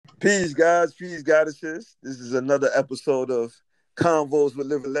Peace, guys. Peace, goddesses. This is another episode of Convos with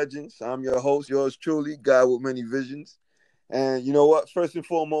Living Legends. I'm your host, yours truly, guy with many visions. And you know what? First and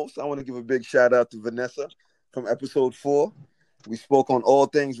foremost, I want to give a big shout out to Vanessa from episode 4. We spoke on all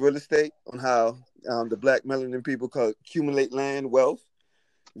things real estate, on how the black melanin people could accumulate land wealth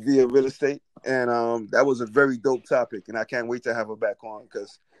via real estate. And that was a very dope topic. And I can't wait to have her back on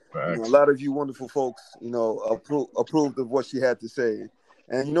because a lot of you wonderful folks, approved of what she had to say.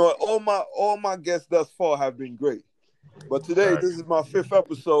 And you know what? All my guests thus far have been great. But today, this is my 5th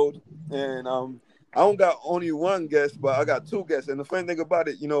episode, and I don't got only one guest, but I got 2 guests. And the funny thing about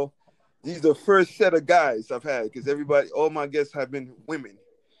it, these are the first set of guys I've had because all my guests have been women.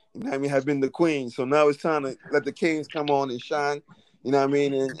 You know what I mean? Have been the queens. So now it's time to let the kings come on and shine. You know what I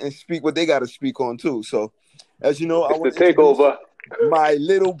mean? And speak what they got to speak on too. So, as you know, I want to take over my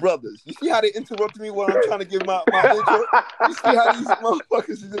little brothers. You see how they interrupted me when I'm trying to give my intro? You see how these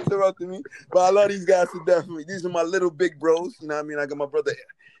motherfuckers is interrupting me? But I love these guys to death. These are my little big bros. You know what I mean? I got my brother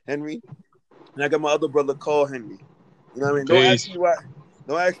Henry, and I got my other brother Carl Henry. You know what I mean?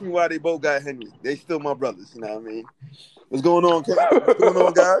 Don't ask me why they both got Henry. They still my brothers. You know what I mean? What's going on, Ken? What's going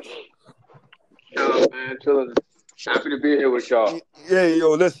on, guys? Chilling, man. Chilling. Happy to be here with y'all. Yeah,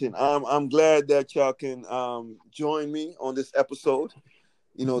 listen, I'm glad that y'all can join me on this episode,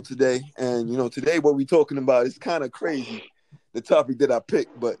 today. And, today what we're talking about is kind of crazy, the topic that I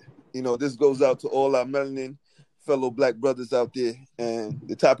picked. But, this goes out to all our melanin fellow black brothers out there. And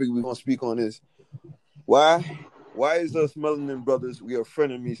the topic we're going to speak on is why is us melanin brothers, we are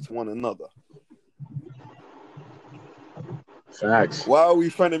frenemies to one another? Facts. Why are we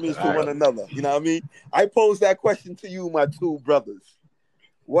frenemies to one another? You know what I mean? I pose that question to you, my 2 brothers.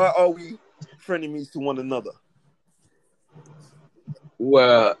 Why are we frenemies to one another?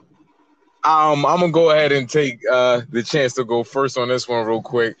 Well, I'm gonna go ahead and take the chance to go first on this one real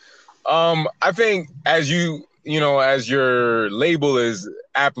quick. I think as as your label is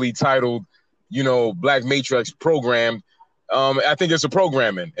aptly titled, Black Matrix Program, I think it's a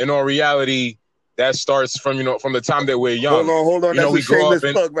programming. In all reality, that starts from the time that we're young. Hold on. That's a shameless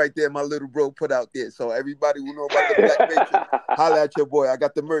plug right there, my little bro put out there. So everybody who know about the Black Matrix, holla at your boy. I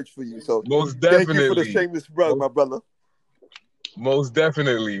got the merch for you. So most definitely, thank you for the shameless plug, my brother. Most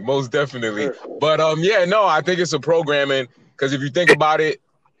definitely. But I think it's a programming because if you think about it,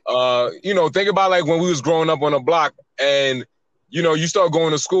 think about like when we was growing up on the block and you start going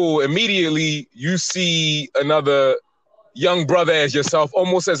to school, immediately you see another young brother as yourself,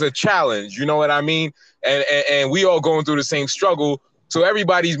 almost as a challenge, you know what I mean? And we all going through the same struggle, so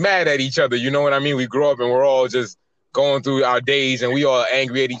everybody's mad at each other, you know what I mean? We grow up and we're all just going through our days, and we all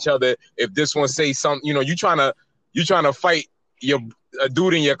angry at each other. If this one say something, you trying to fight a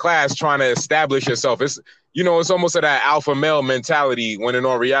dude in your class, trying to establish yourself. It's it's almost like that alpha male mentality, when in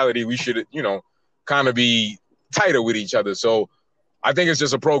all reality we should kind of be tighter with each other. So I think it's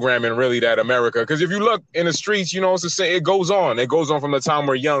just a programming, really, that America. Because if you look in the streets, it's the same. It goes on. It goes on from the time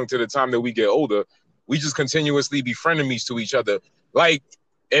we're young to the time that we get older. We just continuously be frenemies to each other. Like,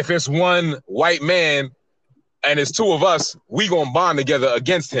 if it's one white man and it's 2 of us, we gonna bond together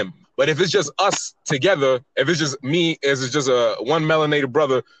against him. But if it's just us together, if it's just me, if it's just one melanated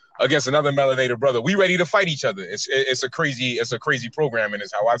brother against another melanated brother, we ready to fight each other. It's a crazy programming,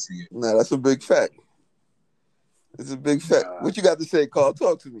 is how I see it. Nah, that's a big fact. It's a big fact. What you got to say, Carl?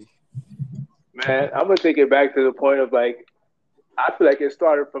 Talk to me. Man, I'm going to take it back to the point of, I feel like it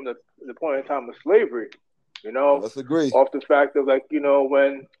started from the point in time of slavery, Let's agree. Off the fact of,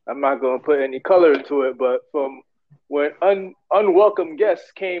 when, I'm not going to put any color into it, but from when unwelcome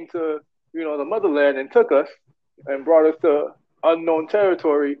guests came to, the motherland and took us and brought us to unknown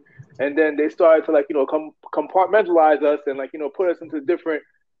territory, and then they started to, compartmentalize us and, put us into different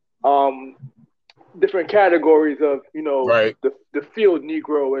categories of, the field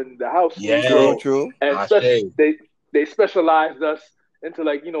Negro and the house Negro. True. And they specialized us into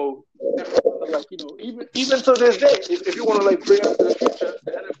even to this day, if you want to bring up to the future,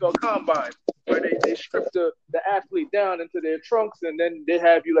 the NFL Combine, where they strip the athlete down into their trunks, and then they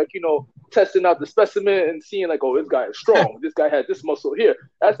have you testing out the specimen and seeing oh, this guy is strong, this guy has this muscle here.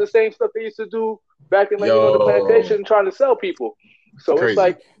 That's the same stuff they used to do back in the plantation, trying to sell people. So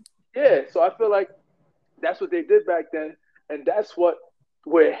crazy. It's so I feel like that's what they did back then, and that's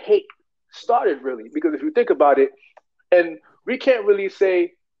where hate started, really. Because if you think about it, and we can't really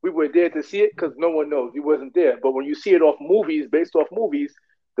say we were there to see it because no one knows. You wasn't there. But when you see it based off movies,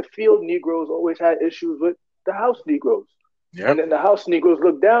 the field Negroes always had issues with the house Negroes. Yep. And then the house Negroes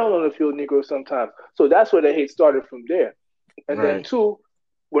look down on the field Negroes sometimes. So that's where the hate started from there. And then 2,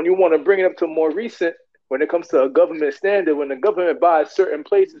 when you want to bring it up to more recent, when it comes to a government standard, when the government buys certain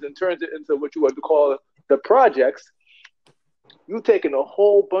places and turns it into what you want to call the projects, you taking a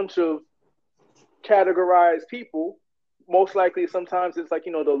whole bunch of categorized people. Most likely, sometimes it's like,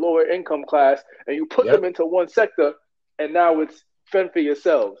 the lower income class, and you put them into one sector, and now it's fend for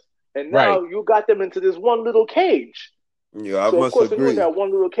yourselves. And now you got them into this one little cage. Yeah, I so must of course, agree. when you're in that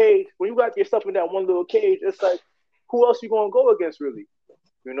one little cage, when you got yourself in that one little cage, it's like, who else you gonna go against, really?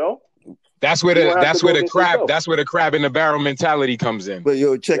 That's where the crab in the barrel mentality comes in. But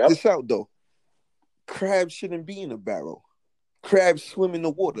yo, check this out though. Crabs shouldn't be in a barrel. Crabs swim in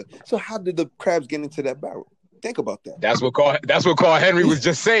the water. So how did the crabs get into that barrel? Think about that. That's what Carl Henry was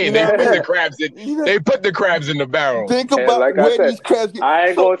just saying. They put the crabs in. They put the crabs in the barrel. Think about like where these crabs get. I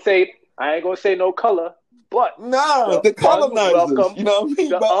ain't gonna say no color, but the colonizers. You know what I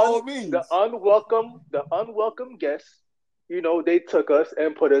mean? By all means, the unwelcome guests. They took us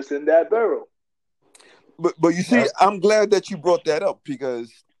and put us in that barrel. But you see, I'm glad that you brought that up because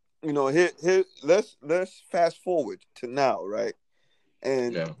here let's fast forward to now, right?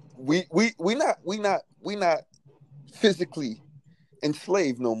 And we not physically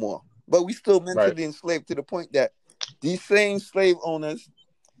enslaved no more, but we still mentally enslaved to the point that these same slave owners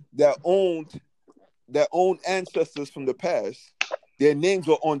that owned ancestors from the past, their names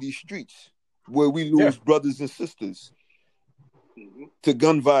are on these streets where we lose brothers and sisters to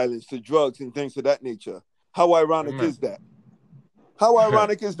gun violence, to drugs and things of that nature. How ironic is that? How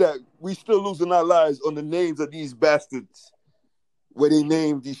ironic is that we still losing our lives on the names of these bastards where they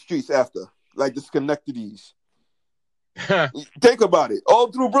named these streets after, like the Schenectadies. Think about it.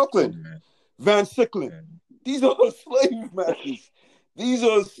 All through Brooklyn, Van Sicklen. These are slave masters. These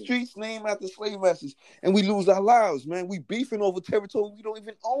are streets named after slave masters. And we lose our lives, man. We beefing over territory we don't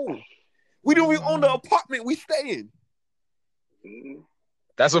even own. We don't even own the apartment we stay in.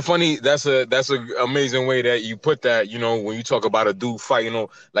 That's a amazing way that you put that, when you talk about a dude fighting,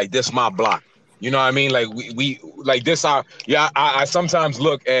 like this my block. You know what I mean? Like we like this. I sometimes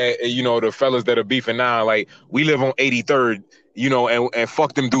look at the fellas that are beefing now. Like we live on 83rd, and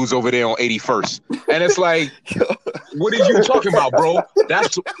fuck them dudes over there on 81st. And it's like, what are you talking about, bro?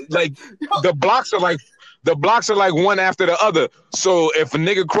 That's like the blocks are like one after the other. So if a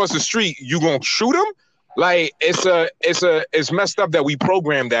nigga cross the street, you gonna shoot him? Like it's messed up that we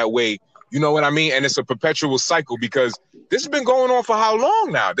programmed that way. You know what I mean? And it's a perpetual cycle because this has been going on for how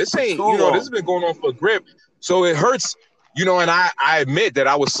long now? This ain't, this has been going on for a grip. So it hurts, and I admit that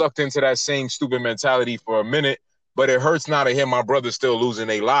I was sucked into that same stupid mentality for a minute, but it hurts now to hear my brothers still losing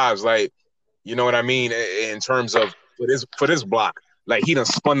their lives. Like, you know what I mean? In terms of for this block, like he done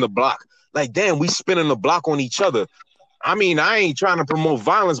spun the block. Like, damn, we spinning the block on each other. I mean, I ain't trying to promote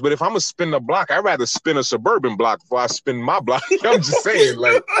violence, but if I'm gonna spin the block, I'd rather spin a suburban block before I spin my block. I'm just saying,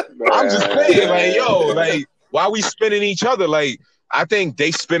 like, why we spinning each other? Like, I think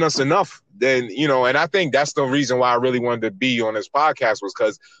they spin us enough. Then, and I think that's the reason why I really wanted to be on this podcast was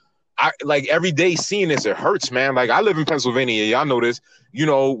because I like every day seeing this, it hurts, man. Like, I live in Pennsylvania, y'all know this.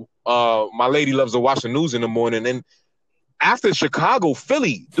 My lady loves to watch the news in the morning, and after Chicago,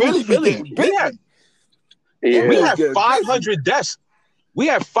 Philly. We had 500 deaths. We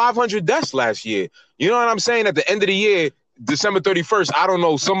had 500 deaths last year. You know what I'm saying? At the end of the year, December 31st, I don't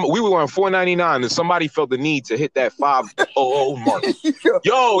know. We were on 499, and somebody felt the need to hit that 500 mark.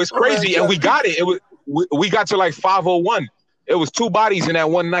 Yo, it's crazy, and we got it. We got to like 501. It was 2 bodies in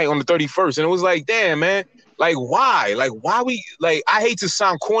that one night on the 31st, and it was like, damn, man. Like, why? Like, why we? Like, I hate to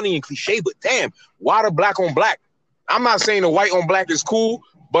sound corny and cliche, but damn, why the black on black? I'm not saying the white on black is cool.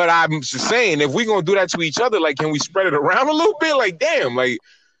 But I'm just saying, if we're gonna do that to each other, like, can we spread it around a little bit? Like, damn, like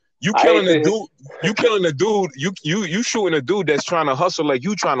you killing a dude, you shooting a dude that's trying to hustle like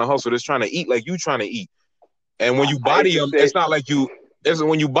you trying to hustle, that's trying to eat like you trying to eat. And when you body him, it's not like you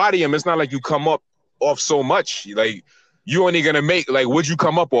come up off so much. Like, you only gonna make, like, would you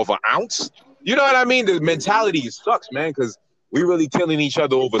come up off an ounce? You know what I mean? The mentality sucks, man, because we really killing each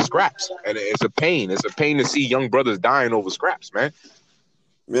other over scraps, and it's a pain. It's a pain to see young brothers dying over scraps, man.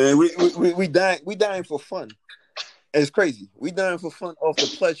 Man, we dying for fun. It's crazy. We dying for fun off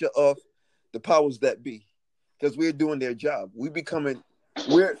the pleasure of the powers that be, because we're doing their job. We're doing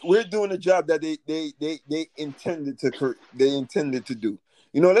the job that they intended to do.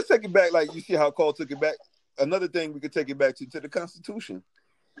 Let's take it back. Like, you see how Cole took it back. Another thing we could take it back to the Constitution.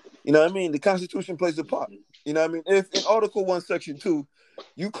 You know what I mean? The Constitution plays a part. You know what I mean? If in Article 1, Section 2,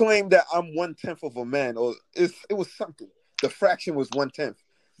 you claim that I'm 1/10 of a man, or it was something. The fraction was 1/10.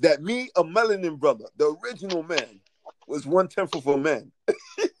 That me, a melanin brother, the original man, was 1/10 of a man.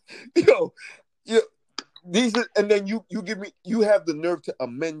 And then you have the nerve to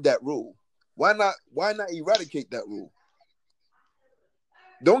amend that rule. Why not eradicate that rule?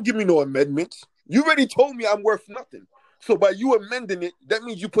 Don't give me no amendments. You already told me I'm worth nothing. So by you amending it, that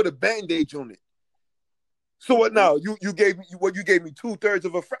means you put a band-aid on it. So what now? You gave me 2/3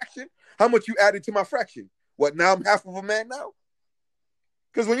 of a fraction? How much you added to my fraction? What, now I'm half of a man now?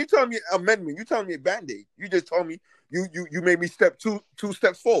 Because when you tell me amendment, you telling me a band-aid. You just told me you made me step two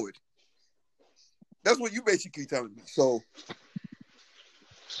steps forward. That's what you basically telling me. So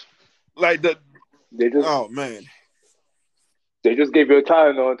like oh man. They just gave you a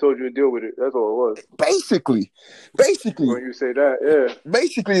Tylenol and told you to deal with it. That's all it was. Basically. When you say that, yeah.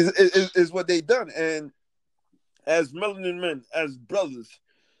 Basically is what they done. And as melanin men, as brothers,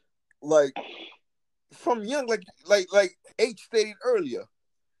 like from young, like H stated earlier,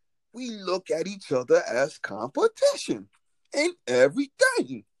 we look at each other as competition in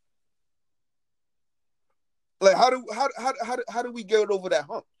everything. Like how do we get over that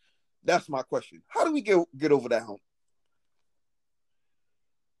hump? That's my question. How do we get over that hump?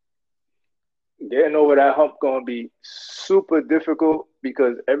 Getting over that hump gonna be super difficult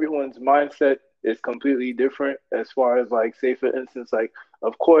because everyone's mindset is completely different. As far as like, say for instance, like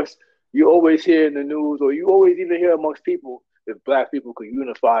of course you always hear in the news, or you always even hear amongst people, if black people could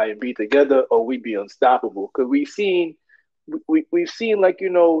unify and be together, or we'd be unstoppable. Because we've seen like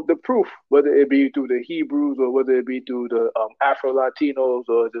the proof, whether it be through the Hebrews or whether it be through the Afro Latinos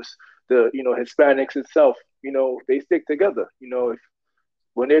or just the Hispanics itself. They stick together. If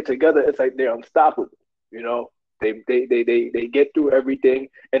when they're together, it's like they're unstoppable. They get through everything,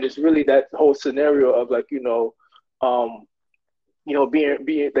 and it's really that whole scenario of like being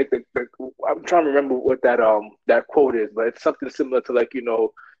like I'm trying to remember what that quote is, but it's something similar to like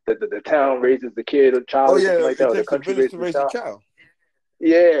the town raises the kid or child, or something like that, or the country raises the child.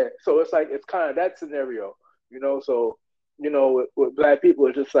 Yeah, so it's like it's kind of that scenario, So with black people,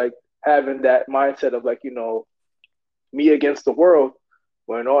 it's just like having that mindset of like me against the world.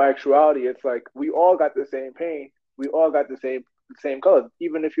 When in all actuality, it's like we all got the same pain. We all got the same color.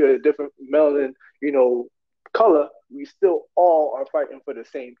 Even if you're a different melanin, color, we still all are fighting for the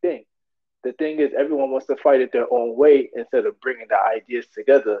same thing. The thing is, everyone wants to fight it their own way instead of bringing the ideas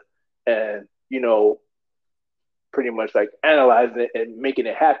together and pretty much like analyzing it and making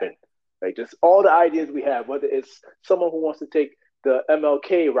it happen. Like just all the ideas we have, whether it's someone who wants to take the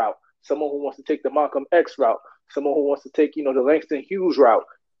MLK route, someone who wants to take the Malcolm X route, someone who wants to take, the Langston Hughes route.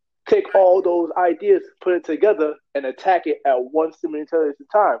 Take all those ideas, put it together, and attack it at one simultaneous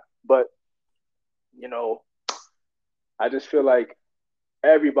time. But, I just feel like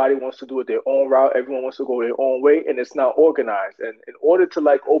everybody wants to do it their own route. Everyone wants to go their own way, and it's not organized. And in order to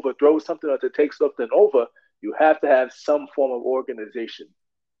like overthrow something or to take something over, you have to have some form of organization.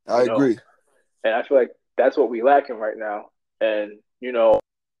 I agree. And I feel like that's what we're lacking right now. And,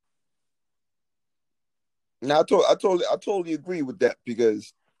 Now I totally agree with that,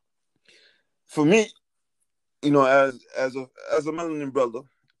 because for me, as a melanin brother,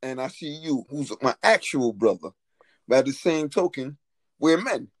 and I see you, who's my actual brother, but at the same token, we're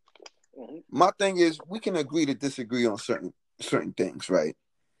men. Mm-hmm. My thing is, we can agree to disagree on certain things, right?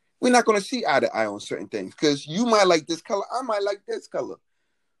 We're not going to see eye to eye on certain things, because you might like this color, I might like this color.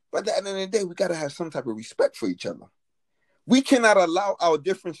 But at the end of the day, we got to have some type of respect for each other. We cannot allow our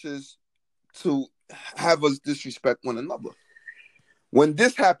differences to have us disrespect one another. When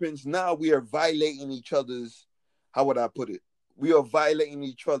this happens, now we are violating each other's, how would I put it? We are violating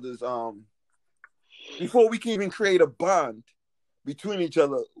each other's, before we can even create a bond between each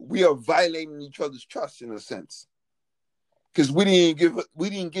other, we are violating each other's trust in a sense. Because we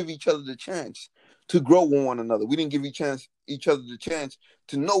didn't give each other the chance to grow with one another. We didn't give each other the chance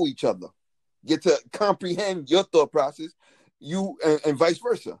to know each other, get to comprehend your thought process, and vice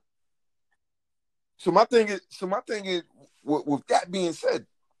versa. So my thing is, with that being said,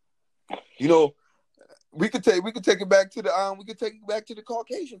 we could take it back to the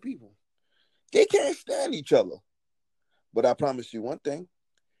Caucasian people. They can't stand each other. But I promise you one thing: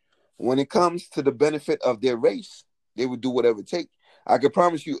 when it comes to the benefit of their race, they would do whatever it takes. I can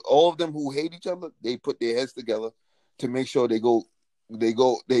promise you, all of them who hate each other, they put their heads together to make sure they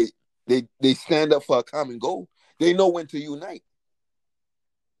stand up for a common goal. They know when to unite.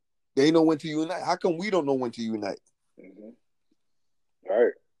 How come we don't know when to unite? Mm-hmm. All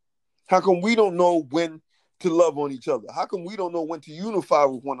right. How come we don't know when to love on each other? How come we don't know when to unify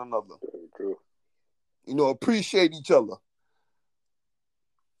with one another? Very true. Appreciate each other.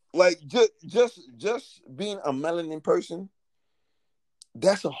 Like just being a melanin person,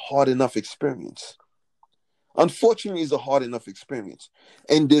 that's a hard enough experience. Unfortunately, it's a hard enough experience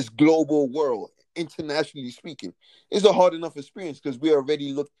in this global world, internationally speaking. It's a hard enough experience because we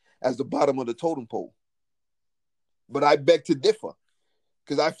already look as the bottom of the totem pole. But I beg to differ,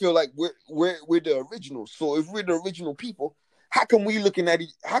 because I feel like we're the originals. So if we're the original people, how come we looking at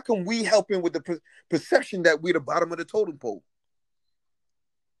it? How come we helping with the perception that we're the bottom of the totem pole?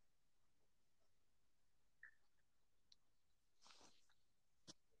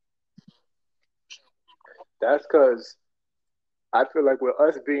 That's because I feel like with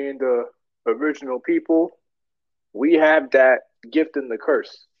us being the original people, we have that gift and the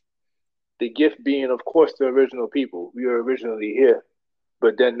curse. The gift being, of course, the original people. We were originally here.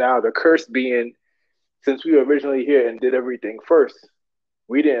 But then now the curse being, since we were originally here and did everything first,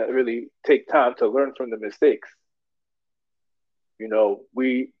 we didn't really take time to learn from the mistakes.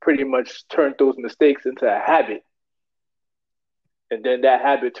 We pretty much turned those mistakes into a habit. And then that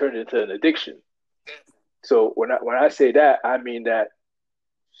habit turned into an addiction. So when I say that, I mean that,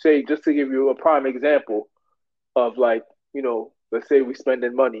 say, just to give you a prime example of, like, let's say we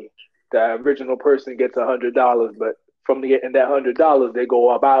spending money. The original person gets $100, but from getting that $100, they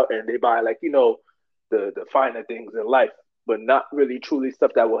go about and they buy, like, the finer things in life, but not really truly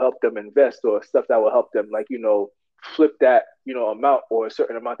stuff that will help them invest, or stuff that will help them, like, flip that, amount, or a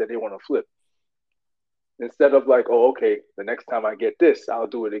certain amount that they want to flip. Instead of, like, oh, okay, the next time I get this, I'll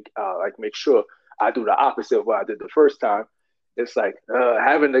do it. Like, make sure I do the opposite of what I did the first time. It's like,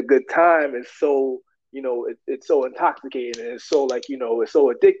 having a good time is so, it's so intoxicating, and it's so, like, it's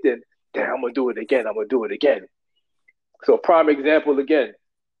so addicting. Damn, I'm gonna do it again. I'm gonna do it again. So, prime example again,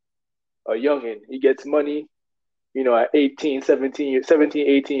 a youngin, he gets money, at 18, 17, 17,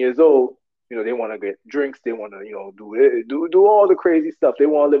 18 years old. They want to get drinks. They want to, do all the crazy stuff. They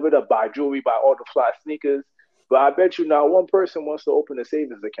want to live it up, buy jewelry, buy all the fly sneakers. But I bet you not one person wants to open a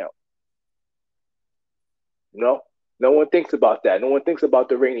savings account. No one thinks about that. No one thinks about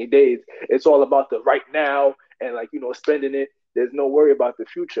the rainy days. It's all about the right now and, like, spending it. There's no worry about the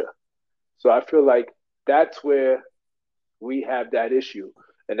future. So I feel like that's where we have that issue.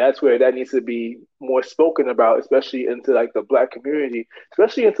 And that's where that needs to be more spoken about, especially into, like, the Black community,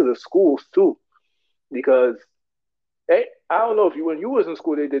 especially into the schools too. Because, hey, I don't know if when you was in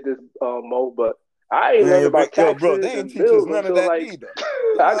school they did this, Mo, but I ain't learned about Bro, taxes they ain't and teach us bills none of until, that like, neither.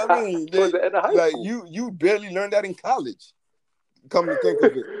 I What I got mean? towards the end of high Like, school. you barely learned that in college. Come to think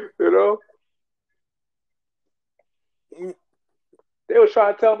of it. They was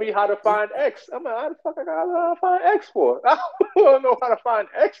trying to tell me how to find X. I'm like, how the fuck I gotta find X for? I don't know how to find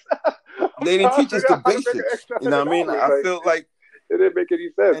X. They didn't teach us the basics. You know what I mean? I Like, feel like it didn't make any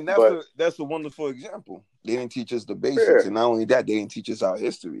sense. And but that's a wonderful example. They didn't teach us the basics, yeah. and not only that, they didn't teach us our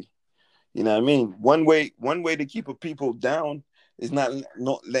history. You know what I mean? One way to keep a people down is not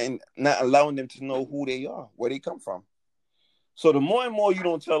allowing them to know who they are, where they come from. So the more and more you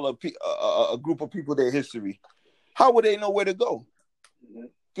don't tell a group of people their history, how would they know where to go?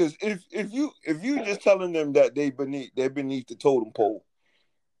 Because if you just telling them that they're beneath the totem pole,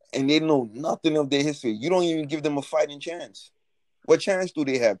 and they know nothing of their history, you don't even give them a fighting chance. What chance do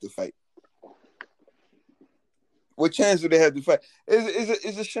they have to fight? What chance do they have to fight?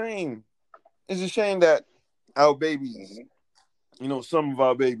 It's a shame. It's a shame that our babies, some of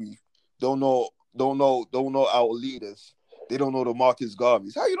our babies don't know our leaders. They don't know the Marcus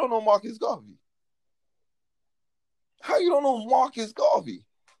Garveys. How you don't know Marcus Garvey? How you don't know Marcus Garvey?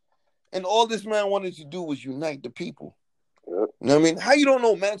 And all this man wanted to do was unite the people. Yep. You know what I mean? How you don't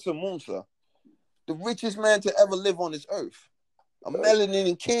know Mansa Musa, the richest man to ever live on this earth, a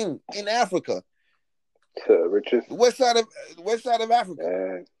melanin king in Africa, richest, the west side of Africa.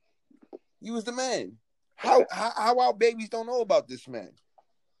 Man. He was the man. How our babies don't know about this man?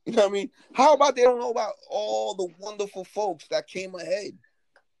 You know what I mean? How about they don't know about all the wonderful folks that came ahead?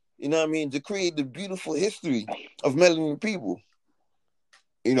 You know what I mean? To create the beautiful history of melanin people.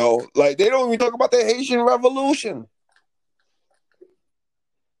 Like, they don't even talk about the Haitian Revolution.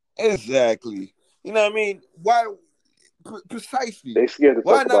 Exactly. You know what I mean? Why? Precisely. They scared to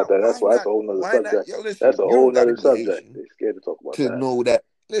talk about that. That's why that's a whole nother subject. Listen, that's a whole nother subject. Haitian They scared to talk about to that. know that.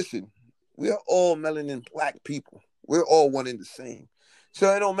 Listen, we're all melanin Black people. We're all one and the same.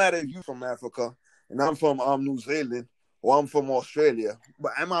 So it don't matter if you're from Africa and I'm from New Zealand or I'm from Australia,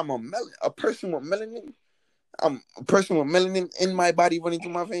 but am I a person with melanin? I'm a person with melanin in my body running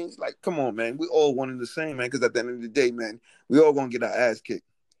through my veins. Like, come on, man. We all one and the same, man. Because at the end of the day, man, we all gonna get our ass kicked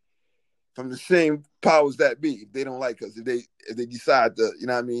from the same powers that be. If they don't like us, if they decide to, you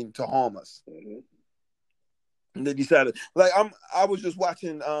know what I mean, to harm us, and they decided, like, I was just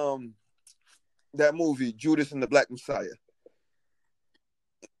watching that movie Judas and the Black Messiah.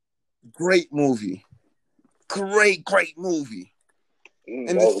 Great movie, great movie, and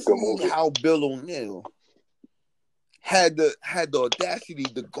that to was a good see movie. how Bill O'Neill had the audacity,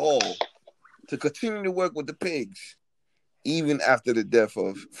 the gall to continue to work with the pigs, even after the death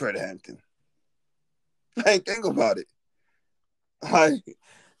of Fred Hampton. Like, think about it.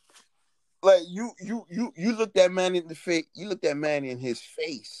 Like you looked that man in the face. You looked that man in his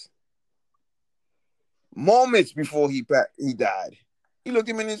face moments before he died. You looked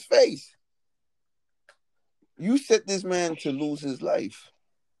him in his face. You set this man to lose his life.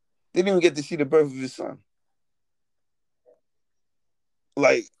 Didn't even get to see the birth of his son.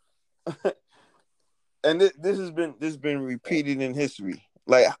 Like, and this has been repeated in history.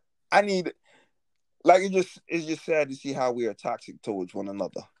 Like, it's just sad to see how we are toxic towards one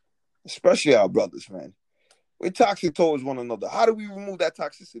another, especially our brothers, man. We're toxic towards one another. How do we remove that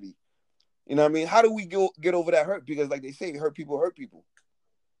toxicity? You know what I mean? How do we get over that hurt? Because, like they say, hurt people hurt people.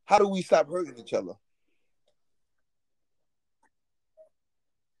 How do we stop hurting each other?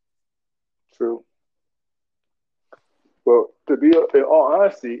 True. Well, to be in all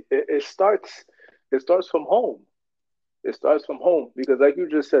honesty, it starts from home. It starts from home because, like you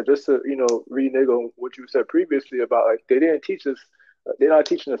just said, just to renege on what you said previously about like they didn't teach us, they're not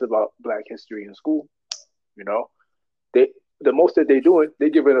teaching us about Black history in school. You know, the most that they're doing, they're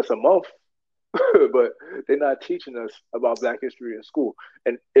giving us a month, but they're not teaching us about Black history in school.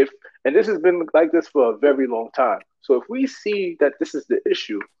 And this has been like this for a very long time. So if we see that this is the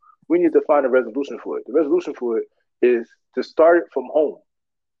issue, we need to find a resolution for it. The resolution for it is to start it from home.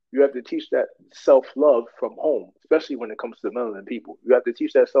 You have to teach that self-love from home, especially when it comes to melanin people. You have to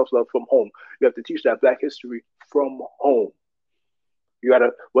teach that self-love from home. You have to teach that Black history from home. You got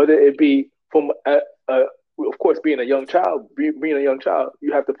to, whether it be from, of course, being a young child,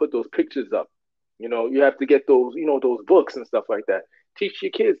 you have to put those pictures up. You have to get those, those books and stuff like that. Teach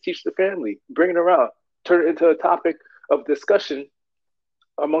your kids, teach the family, bring it around, turn it into a topic of discussion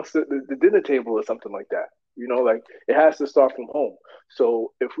amongst the dinner table or something like that. Like it has to start from home.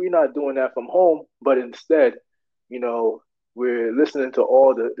 So if we're not doing that from home, but instead, we're listening to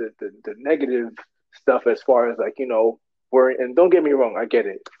all the negative stuff as far as like, worry. And don't get me wrong, I get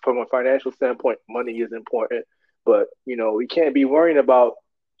it. From a financial standpoint, money is important, but we can't be worrying about,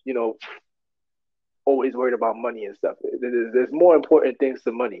 always worried about money and stuff. There's more important things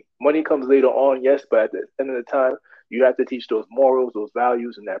than money. Money comes later on, yes, but at the end of the time, you have to teach those morals, those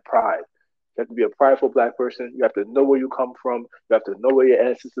values, and that pride. You have to be a prideful Black person. You have to know where you come from. You have to know where your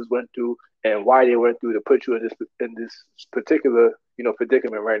ancestors went through and why they went through to put you in this particular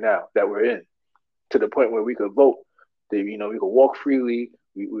predicament right now that we're in. To the point where we could vote, we could walk freely.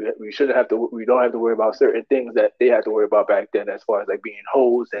 We shouldn't have to. We don't have to worry about certain things that they had to worry about back then, as far as like being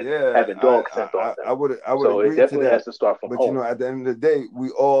hoes and having dogs sent on them. I would so agree it definitely to that. has to start from home. But at the end of the day, we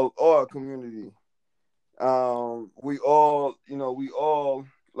all are a community. We all,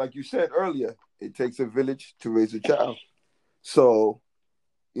 like you said earlier, it takes a village to raise a child. So,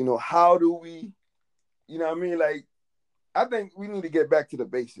 how do we, like, I think we need to get back to the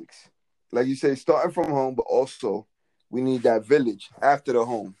basics. Like you say, starting from home, but also we need that village after the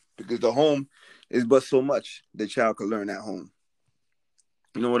home, because the home is but so much the child can learn at home.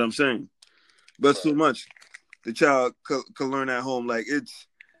 You know what I'm saying? But so much the child can learn at home. Like, it's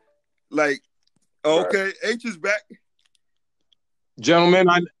like, okay, H is back. Gentlemen,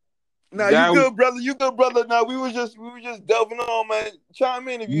 you good, brother. You good, brother. Now we were just delving on, man. Chime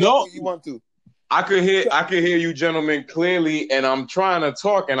in if you want to. I could hear you gentlemen clearly, and I'm trying to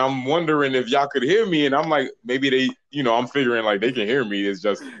talk, and I'm wondering if y'all could hear me, and I'm like, maybe they, I'm figuring like they can hear me. It's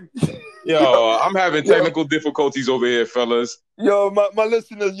just, I'm having technical difficulties over here, fellas. Yo, my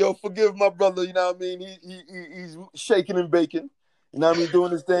listeners, forgive my brother. You know what I mean? He's shaking and baking. You know what I mean?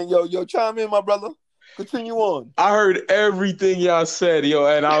 Doing his thing. Yo, chime in, my brother. Continue on. I heard everything y'all said,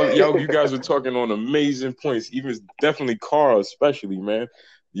 and you guys were talking on amazing points. Even definitely Carl, especially, man.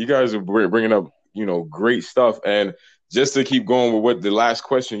 You guys are bringing up, great stuff. And just to keep going with what the last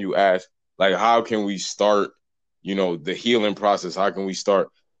question you asked, like, how can we start, the healing process? How can we start?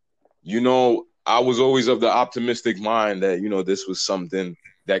 I was always of the optimistic mind that, this was something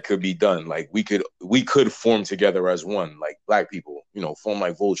that could be done. Like we could form together as one, like Black people, form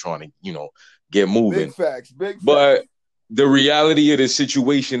like Voltron and, get moving. Big facts. But the reality of the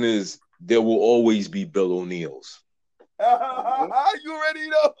situation is there will always be Bill O'Neills. You already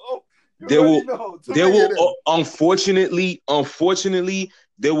know. There will unfortunately,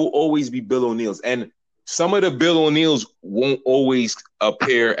 there will always be Bill O'Neills. And some of the Bill O'Neills won't always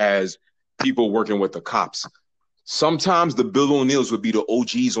appear as people working with the cops. Sometimes the Bill O'Neills would be the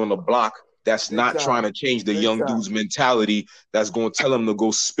OGs on the block that's not trying to change the young dude's mentality, that's going to tell him to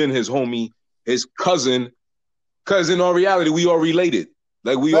go spin his homie, his cousin, because in all reality, we are related.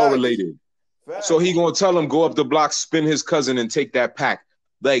 Like, we are related. So he gonna tell him go up the block, spin his cousin, and take that pack.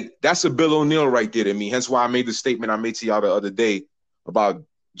 Like that's a Bill O'Neal right there to me. Hence why I made the statement I made to y'all the other day about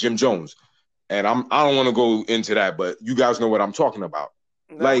Jim Jones. And I don't want to go into that, but you guys know what I'm talking about.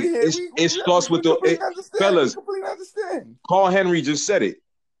 No, like it starts with fellas. Completely understand. Carl Henry just said it.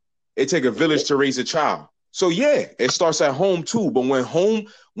 It take a village to raise a child. So yeah, it starts at home too. But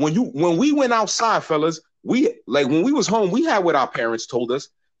when we went outside, fellas, when we was home, we had what our parents told us.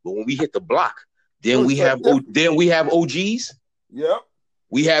 But when we hit the block, then we have OGs. Yep.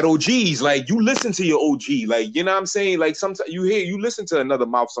 We had OGs. Like you listen to your OG. Like you know what I'm saying. Like sometimes you listen to another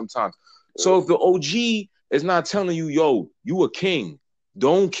mouth sometimes. So if the OG is not telling you, yo, you a king,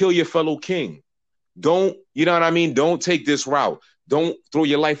 don't kill your fellow king. Don't, you know what I mean? Don't take this route. Don't throw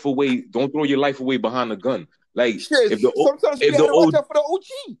your life away. Don't throw your life away behind a gun. Like sometimes you gotta watch out for the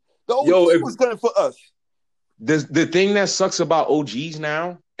OG. The OG was gunning for us. The thing that sucks about OGs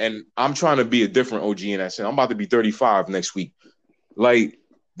now, and I'm trying to be a different OG in that sense. I'm about to be 35 next week. Like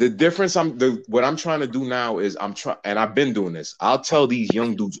the difference, what I'm trying to do now is and I've been doing this. I'll tell these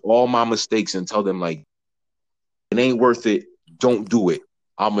young dudes all my mistakes and tell them like, it ain't worth it. Don't do it.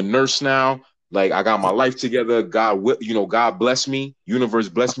 I'm a nurse now. Like I got my life together. God bless me. Universe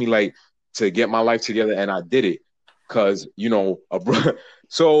blessed me like to get my life together, and I did it. Cause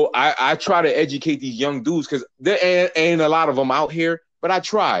so I try to educate these young dudes because there ain't a lot of them out here. But I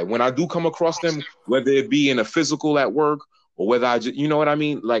try when I do come across them, whether it be in a physical at work or whether I just, you know what I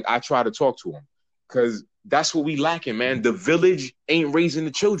mean? Like I try to talk to them because that's what we lacking, man. The village ain't raising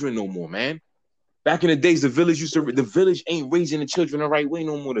the children no more, man. Back in the days, the village ain't raising the children the right way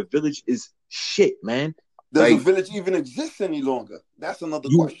no more. The village is shit, man. Does the village even exist any longer? That's another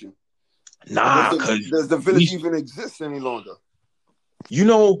question. Nah, does the village even exist any longer? You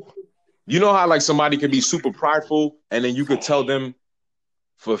know how like somebody can be super prideful, and then you could tell them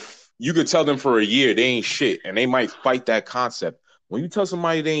for a year they ain't shit, and they might fight that concept. When you tell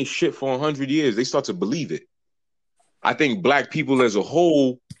somebody they ain't shit for 100 years, they start to believe it. I think black people as a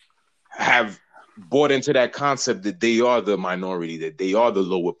whole have bought into that concept that they are the minority, that they are the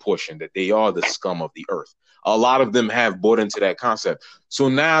lower portion, that they are the scum of the earth. A lot of them have bought into that concept. So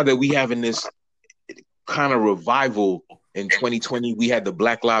now that we having this kind of revival in 2020, we had the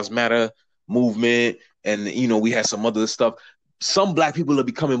Black Lives Matter movement, and we had some other stuff. Some black people are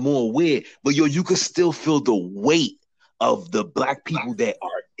becoming more aware, but you can still feel the weight of the black people that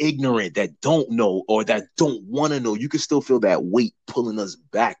are ignorant, that don't know, or that don't want to know. You can still feel that weight pulling us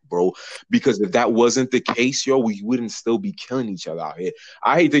back, bro. Because if that wasn't the case, we wouldn't still be killing each other out here.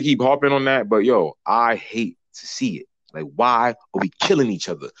 I hate to keep harping on that, but I hate to see it. Like, why are we killing each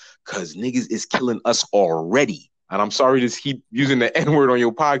other? Because niggas is killing us already. And I'm sorry to keep using the N-word on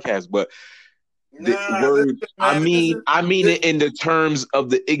your podcast, but I mean it in the terms of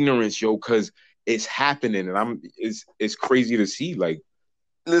the ignorance, because it's happening, and it's crazy to see. Like,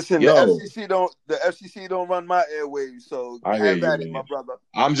 listen, the FCC don't run my airwaves, so I hear you, man. My brother.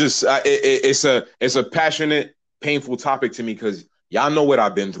 I'm just it's a passionate, painful topic to me because y'all know what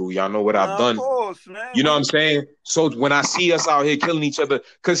I've been through. Y'all know what I've done. Of course, man. You know what I'm saying? So when I see us out here killing each other,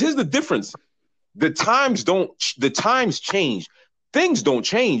 because here's the difference: the times change. Things don't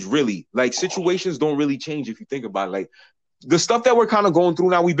change really. Like situations don't really change if you think about it. Like the stuff that we're kind of going through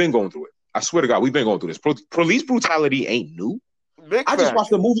now, we've been going through it. I swear to God, we've been going through this. Police brutality ain't new. I just watched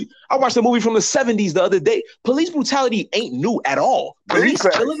the movie. I watched a movie from the 70s the other day. Police brutality ain't new at all. Police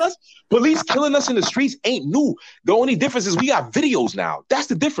killing us in the streets ain't new. The only difference is we got videos now. That's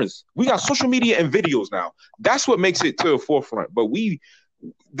the difference. We got social media and videos now. That's what makes it to the forefront. But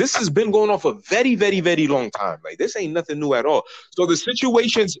this has been going on for a very, very, very long time. Like this ain't nothing new at all. So the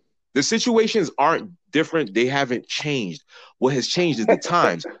situations aren't different. They haven't changed. What has changed is the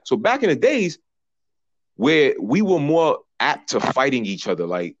times. So back in the days where we were more apt to fighting each other,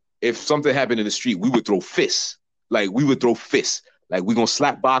 like if something happened in the street, we would throw fists. Like we're gonna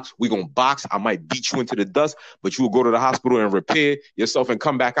slap box, we're gonna box. I might beat you into the dust, but you will go to the hospital and repair yourself and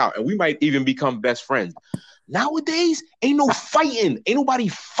come back out. And we might even become best friends. Nowadays, ain't no fighting. Ain't nobody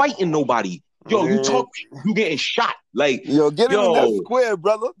fighting nobody. Yo, you talk, you getting shot. Like, get him in that square,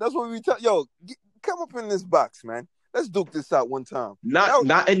 brother. That's what we tell. Come up in this box, man. Let's duke this out one time.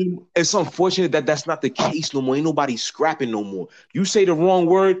 Not any. It's unfortunate that that's not the case no more. Ain't nobody scrapping no more. You say the wrong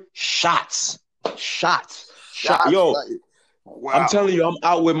word, shots. Yo, wow. I'm telling you, I'm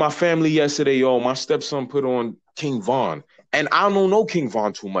out with my family yesterday. Yo, my stepson put on King Von, and I don't know King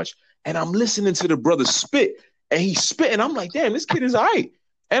Von too much. And I'm listening to the brother spit, and he's spitting. I'm like, damn, this kid is all right.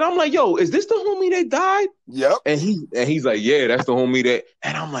 And I'm like, yo, is this the homie that died? Yep. And he's like, yeah, that's the homie that.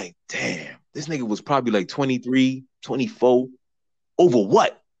 And I'm like, damn, this nigga was probably like 23, 24. Over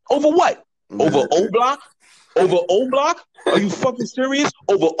what? Over O Block? Over O Block? Are you fucking serious?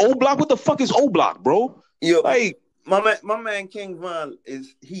 Over O Block? What the fuck is O Block, bro? Yo, Like, my man King Von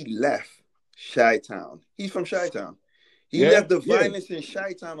he left Chi-Town. He's from Chi-Town. He left the violence in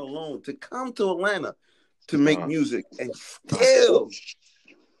Chi-Town alone to come to Atlanta to make music and still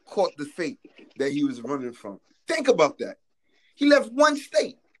caught the fate that he was running from. Think about that. He left one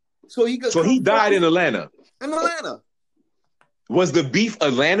state. So he died in Atlanta. In Atlanta. Was the beef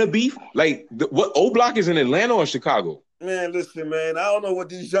Atlanta beef? Like, what O Block is in Atlanta or Chicago? Man, listen, man. I don't know what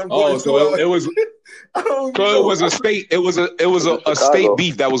these young boys do. It was. It was a state. It was a state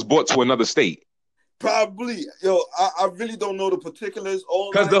beef that was brought to another state. Probably, yo. I really don't know the particulars.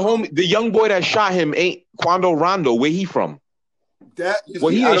 Because the young boy that shot him ain't Quando Rondo. Where he from? He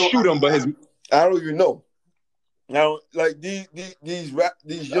didn't shoot him, but I don't even know. Now, like these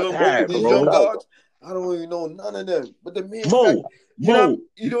young guards, I don't even know none of them. But the man,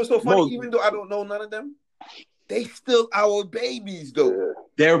 you know what's so funny? Even though I don't know none of them, they still our babies, though.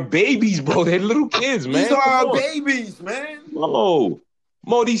 They're babies, bro. They're little kids, man. These are our babies, man. Mo,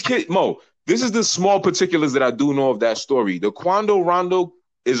 these kids, this is the small particulars that I do know of that story. The Quando Rondo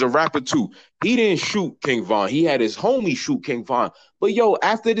is a rapper too. He didn't shoot King Von. He had his homie shoot King Von. But yo,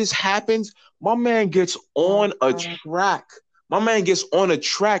 after this happens, my man gets on a track. My man gets on a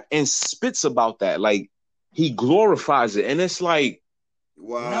track and spits about that. Like, he glorifies it. And it's like,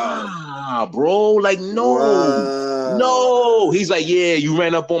 wow. Nah, bro. Like, no. Wow. No. He's like, yeah, you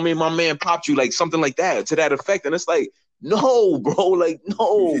ran up on me. My man popped you. Like, something like that, to that effect. And it's like, no, bro. Like,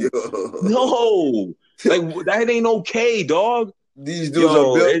 no. No. Like, that ain't okay, dog. These dudes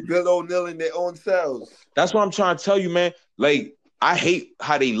are Bill O'Neill in their own selves. That's what I'm trying to tell you, man. Like, I hate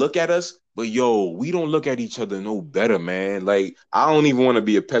how they look at us. But yo, we don't look at each other no better, man. Like, I don't even want to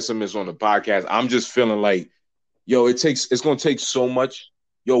be a pessimist on the podcast. I'm just feeling like, yo, it's gonna take so much.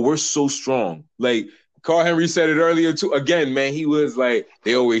 Yo, we're so strong. Like, Carl Henry said it earlier too. Again, man, he was like,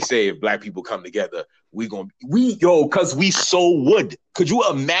 they always say if black people come together, cause we so would. Could you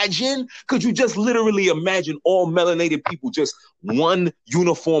imagine? Could you just literally imagine all melanated people, just one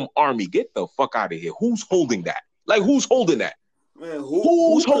uniform army? Get the fuck out of here. Who's holding that? Like, who's holding that? Man,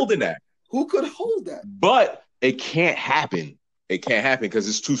 who's holding that? Who could hold that? But it can't happen. It can't happen because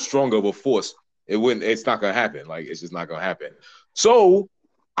it's too strong of a force. It's not gonna happen. Like, it's just not gonna happen. So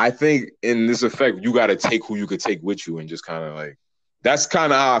I think in this effect, you gotta take who you could take with you and just kind of like, that's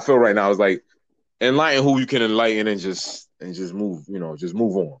kind of how I feel right now. It's like, enlighten who you can enlighten and just move, just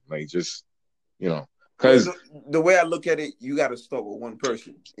move on. Like, just, because the way I look at it, you gotta start with one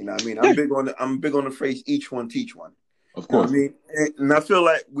person. You know what I mean? I'm big on the phrase each one teach one. Of course. You know what I mean? And I feel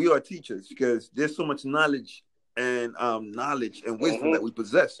like we are teachers because there's so much knowledge and wisdom that we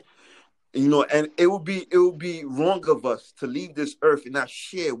possess. And it would be wrong of us to leave this earth and not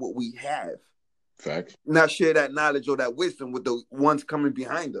share what we have. Fact. Not share that knowledge or that wisdom with the ones coming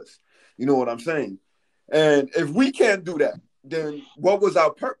behind us. You know what I'm saying? And if we can't do that, then what was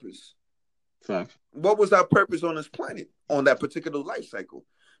our purpose? Fact. What was our purpose on this planet on that particular life cycle?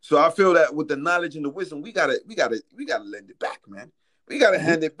 So I feel that with the knowledge and the wisdom, we gotta lend it back, man. We gotta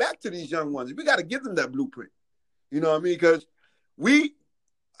hand it back to these young ones. We gotta give them that blueprint. You know what I mean? Because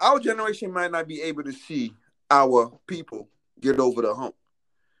our generation might not be able to see our people get over the hump.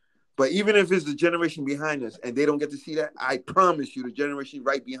 But even if it's the generation behind us and they don't get to see that, I promise you the generation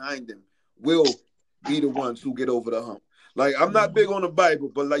right behind them will be the ones who get over the hump. Like, I'm not big on the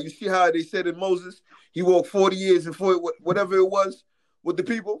Bible, but like, you see how they said in Moses, he walked 40 years and whatever it was with the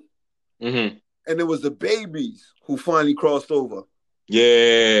people. Mm-hmm. And it was the babies who finally crossed over.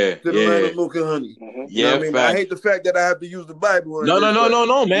 Yeah. To the land of milk and honey. Mm-hmm. You know what I mean? I hate the fact that I have to use the Bible.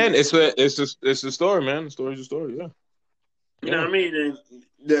 No, man. It's a story, man. The story's a story, yeah. You know what I mean? And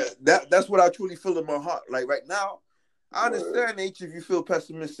that's what I truly feel in my heart. Like, right now, I understand each of you feel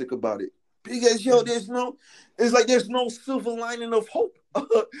pessimistic about it. Because, there's no silver lining of hope.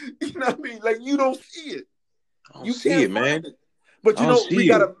 You know what I mean? Like, you don't see it. You see it, man. But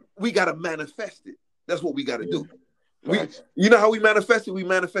we gotta manifest it. That's what we gotta do. You know how we manifest it? We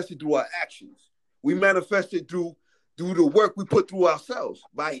manifest it through our actions. We manifest it through the work we put through ourselves,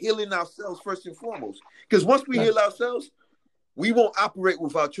 by healing ourselves first and foremost. Because once we heal ourselves, we won't operate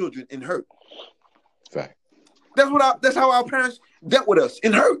with our children in hurt. Fact. That's how our parents dealt with us,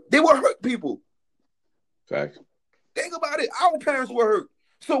 in hurt. They were hurt people. Fact. Think about it. Our parents were hurt.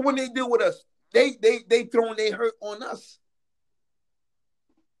 So when they deal with us, they throwing their hurt on us.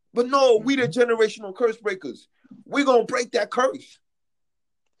 But no, we the generational curse breakers. We're gonna break that curse.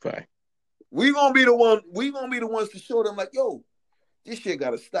 Fact. We're gonna be the ones to show them, like, yo, this shit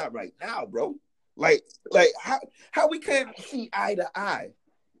gotta stop right now, bro. Like how we can't see eye to eye.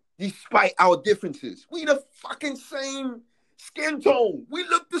 despite our differences. We the fucking same skin tone. We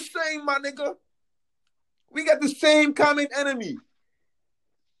look the same, my nigga. We got the same common enemy.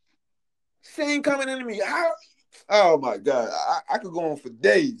 Same common enemy. How? Oh my God. I could go on for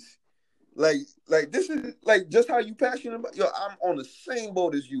days. Like this is like just how you passionate about. Yo, I'm on the same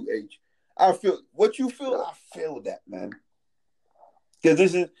boat as you, H. I feel what you feel. I feel that, man.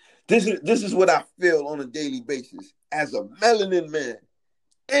 Because this is what I feel on a daily basis as a melanin man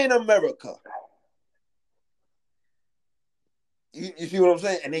in America. You see what I'm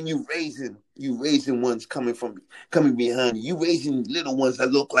saying? And then you raising ones coming behind you. You raising little ones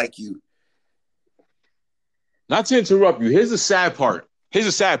that look like you. Not to interrupt you, here's the sad part. Here's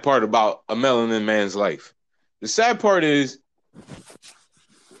the sad part about a melanin man's life. The sad part is,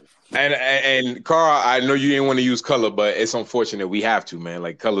 and Carl, I know you didn't want to use color, but it's unfortunate we have to, man.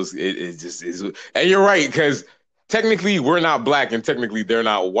 Like colors, it just is. And you're right, because technically we're not black, and technically they're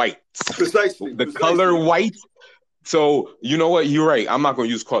not white. Precisely. The color white. So you know what? You're right. I'm not going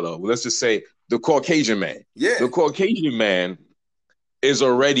to use color. Let's just say the Caucasian man. Yeah. The Caucasian man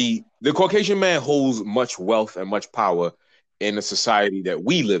the Caucasian man holds much wealth and much power in the society that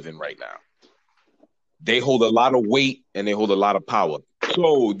we live in right now. They hold a lot of weight and they hold a lot of power.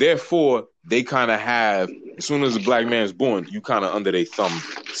 So therefore, they kind of have, as soon as a black man is born, you kind of under their thumb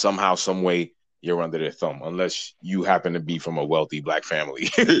somehow, some way. You're under their thumb, unless you happen to be from a wealthy black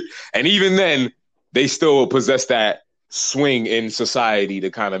family. And even then, they still possess that swing in society to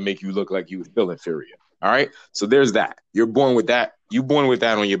kind of make you look like you feel inferior. All right. So there's that. You're born with that. You're born with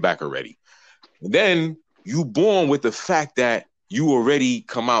that on your back already. Then you born with the fact that you already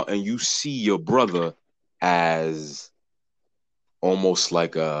come out and you see your brother as almost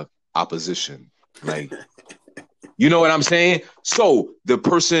like a opposition. Like, you know what I'm saying? So the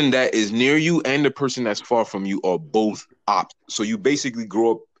person that is near you and the person that's far from you are both ops. So you basically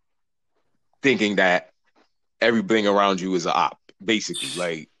grow up thinking that everything around you is an op, basically.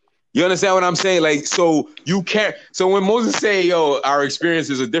 Like, you understand what I'm saying? Like, so you can't. So when Moses say, "Yo, our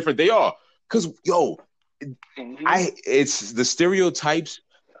experiences are different," they are, because it's the stereotypes.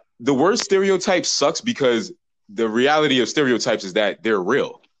 The word stereotype sucks because the reality of stereotypes is that they're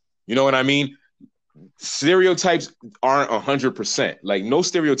real. You know what I mean? Stereotypes aren't 100%. Like, no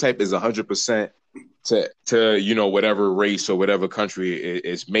stereotype is 100% to whatever race or whatever country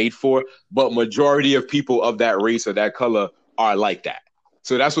it's made for. But majority of people of that race or that color are like that.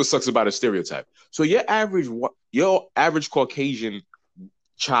 So that's what sucks about a stereotype. So your average Caucasian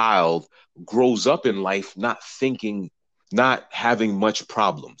child grows up in life not having much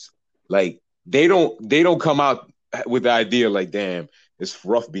problems. Like they don't come out with the idea like, damn, it's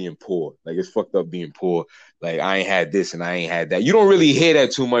rough being poor. Like, it's fucked up being poor. Like, I ain't had this and I ain't had that. You don't really hear that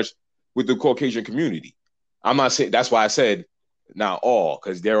too much with the Caucasian community. I'm not saying, that's why I said not all,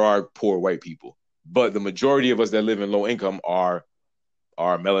 because there are poor white people. But the majority of us that live in low income are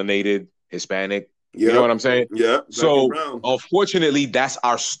melanated, Hispanic. Yep. You know what I'm saying? Yeah. So unfortunately, that's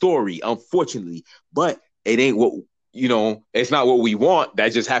our story. Unfortunately, but it ain't what, it's not what we want.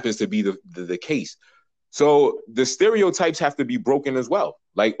 That just happens to be the case. So the stereotypes have to be broken as well.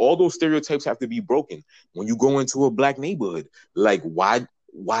 Like, all those stereotypes have to be broken. When you go into a black neighborhood, like, why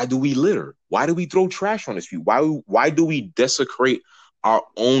do we litter? Why do we throw trash on the street? Why do we desecrate our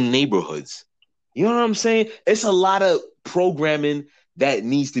own neighborhoods? You know what I'm saying? It's a lot of programming that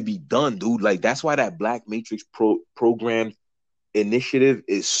needs to be done, dude. Like, that's why that Black Matrix program initiative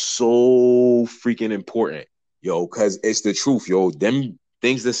is so freaking important, yo, because it's the truth, yo. Them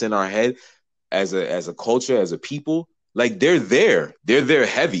things that's in our head as a culture, as a people, like, they're there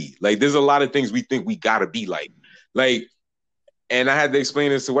heavy. Like, there's a lot of things we think we gotta be like, and I had to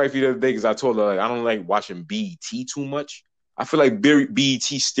explain this to wifey the other day because I told her, like, I don't like watching BET too much. I feel like BET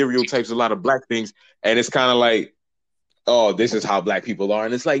stereotypes a lot of black things, and it's kind of like, oh, this is how black people are.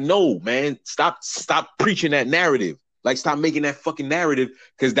 And it's like, no, man, stop preaching that narrative. Like, stop making that fucking narrative,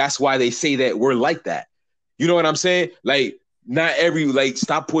 because that's why they say that we're like that. You know what I'm saying? Like,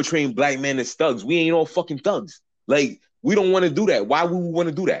 stop portraying black men as thugs. We ain't all fucking thugs. Like, we don't want to do that. Why would we want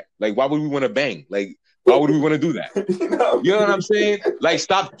to do that? Like, why would we want to bang? Like, why would we want to do that? You know what I'm saying? Like,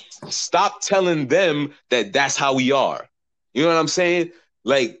 stop telling them that that's how we are. You know what I'm saying?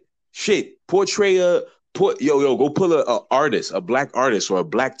 Like, shit, go pull a artist, a black artist or a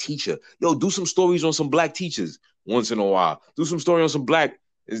black teacher. Yo, do some stories on some black teachers once in a while. Do some story on some black.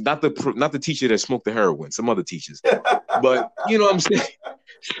 It's not the teacher that smoked the heroin, some other teachers. But you know what I'm saying?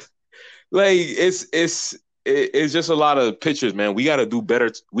 Like, it's just a lot of pictures, man. We got to do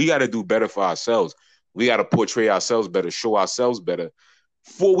better. We got to do better for ourselves. We got to portray ourselves better, show ourselves better.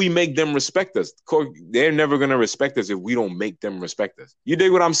 before we make them respect us. They're never going to respect us if we don't make them respect us. You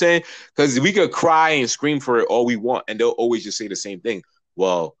dig what I'm saying? Because we could cry and scream for it all we want, and they'll always just say the same thing.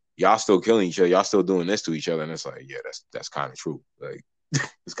 Well, y'all still killing each other. Y'all still doing this to each other. And it's like, yeah, that's kind of true. Like,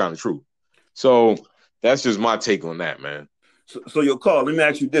 it's kind of true. So that's just my take on that, man. So your Carl, let me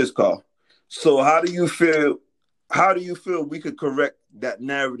ask you this, Carl. So how do you feel we could correct that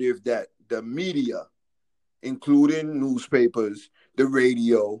narrative that the media, including newspapers, the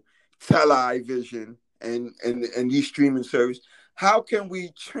radio, television, and these streaming services, how can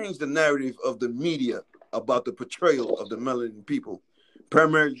we change the narrative of the media about the portrayal of the melanin people,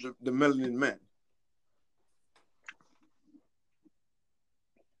 primarily the melanin men?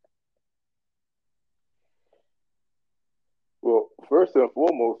 Well, first and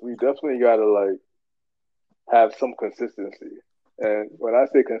foremost, we definitely gotta like have some consistency. And when I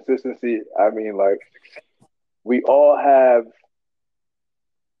say consistency, I mean like we all have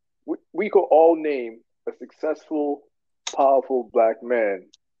we could all name a successful, powerful black man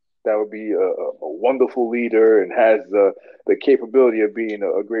that would be a wonderful leader and has the capability of being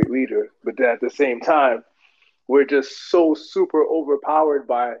a great leader. But then at the same time, we're just so super overpowered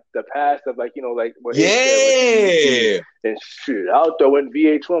by the past of like, you know, like what and shit. I'll throw in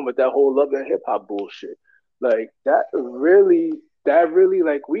VH1 with that whole love and hip hop bullshit. Like that really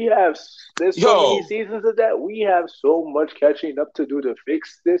like we have there's so many seasons of that. We have so much catching up to do to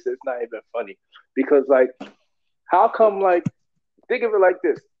fix this. It's not even funny. Because like how come like think of it like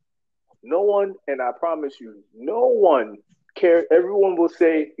this. No one, and I promise you, no one cares. Everyone will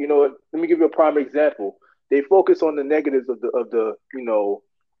say, you know what, let me give you a prime example. They focus on the negatives of the you know,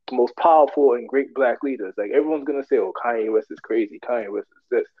 most powerful and great black leaders. Like everyone's gonna say, "Oh, Kanye West is crazy. Kanye West is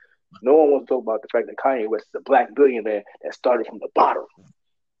this." No one wants to talk about the fact that Kanye West is a black billionaire that started from the bottom.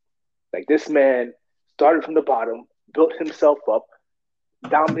 Like this man started from the bottom, built himself up,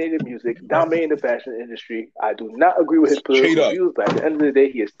 dominated music, dominated the fashion industry. I do not agree with his political views, but at the end of the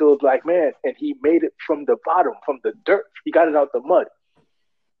day, he is still a black man, and he made it from the bottom, from the dirt. He got it out the mud.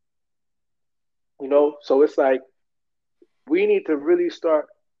 You know, so it's like we need to really start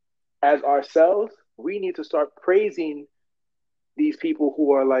as ourselves. We need to start praising these people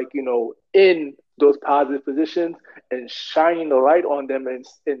who are like, you know, in those positive positions and shining the light on them and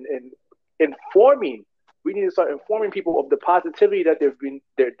informing. We need to start informing people of the positivity that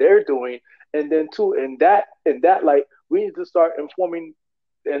they're doing, and then too in that light, we need to start informing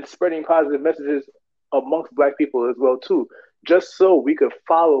and spreading positive messages amongst black people as well too. Just so we could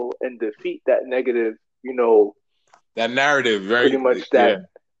follow and defeat that negative, you know, that narrative, very pretty much that.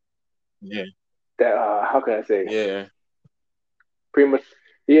 Yeah. That how can I say? Yeah. Pretty much,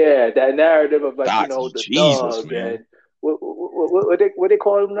 yeah. That narrative of like Dots, you know the Jesus, thug man. and what they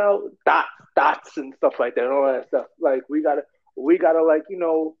call them now, dots and stuff like that, and all that stuff. Like we gotta like you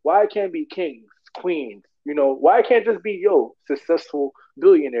know why it can't be kings, queens. You know, why can't just be successful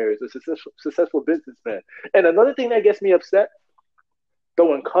billionaires or successful businessmen? And another thing that gets me upset,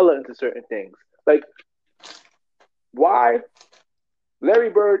 throwing color into certain things. Like, why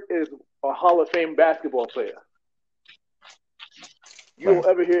Larry Bird is a Hall of Fame basketball player. You don't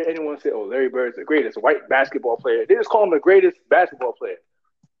ever hear anyone say, "Oh, Larry Bird's the greatest white basketball player." They just call him the greatest basketball player.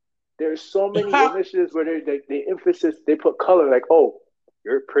 There's so many initiatives where they emphasis, they put color like, "Oh,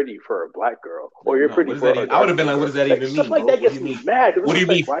 you're pretty for a black girl," or "You're pretty for a." I would have been like, "What does that even mean?" Stuff like that gets me mad. What do you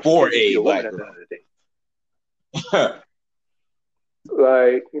mean for a black girl? At the end of the day?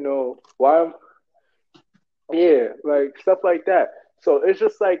 Like, you know, why? Yeah, like stuff like that. So it's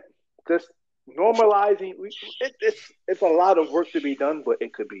just like just normalizing. It's a lot of work to be done, but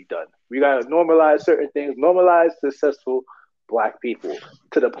it could be done. We gotta normalize certain things. Normalize successful black people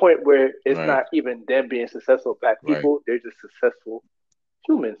to the point where it's not even them being successful black people. They're just successful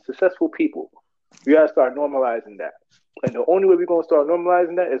humans, successful people. We gotta start normalizing that. And the only way we're gonna start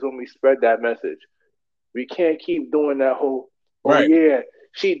normalizing that is when we spread that message. We can't keep doing that whole, yeah,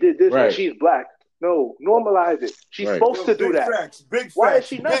 she did this and she's black. No, normalize it. She's supposed to do that. Facts, Why is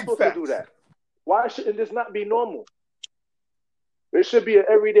she not supposed to do that? Why shouldn't this not be normal? It should be an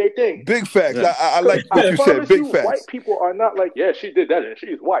everyday thing. Big facts. Yeah. I like what you said. Big facts. White people are not like, yeah, she did that and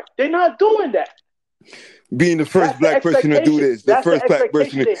she's white. They're not doing that. Being the first black person to do this. The first black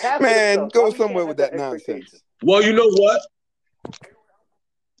person to... Man, go somewhere with that nonsense. Well, you know what?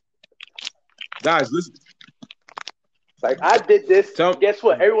 Guys, listen. Like, I did this. Guess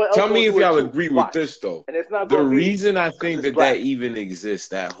what? Everyone else tell me if y'all agree with Watch. this, though. And it's not the reason I think that even exists,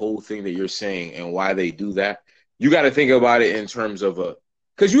 that whole thing that you're saying, and why they do that, you got to think about it in terms of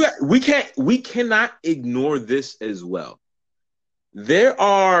because we cannot ignore this as well. There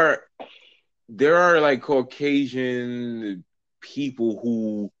are like Caucasian people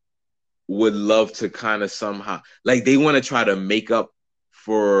who would love to kind of somehow, like, they want to try to make up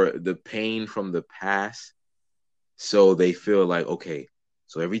for the pain from the past. So they feel like, okay,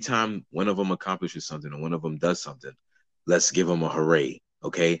 so every time one of them accomplishes something or one of them does something, let's give them a hooray.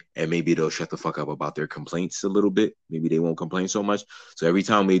 Okay. And maybe they'll shut the fuck up about their complaints a little bit. Maybe they won't complain so much. So every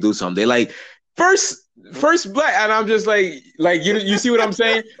time they do something, they like, first black. And I'm just like, you see what I'm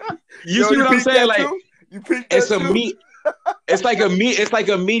saying? You see what I'm saying? Like, it's a me. It's like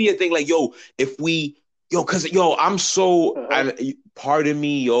a media thing. Like, yo, if we, cause I'm so, pardon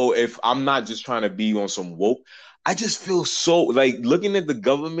me, if I'm not just trying to be on some woke, I just feel so like looking at the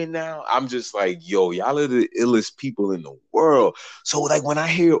government now, I'm just like, yo, y'all are the illest people in the world. So like when I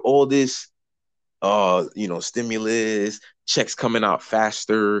hear all this, stimulus, checks coming out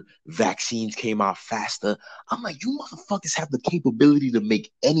faster, vaccines came out faster, I'm like, you motherfuckers have the capability to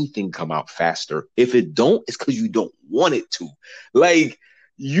make anything come out faster. If it don't, it's because you don't want it to.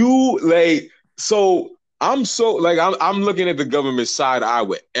 So I'm looking at the government side eye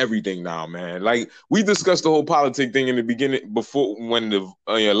with everything now, man. Like, we discussed the whole politic thing in the beginning before when the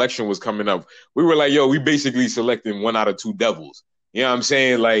election was coming up. We were like, yo, we basically selecting one out of two devils. You know what I'm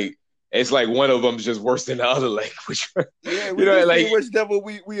saying? Like, it's like one of them's just worse than the other. Like, which, which devil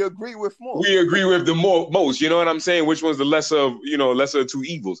we agree with more. We agree with the most. You know what I'm saying? Which one's the lesser of two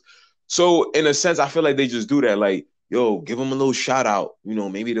evils? So in a sense, I feel like they just do that. Like, yo, give them a little shout out.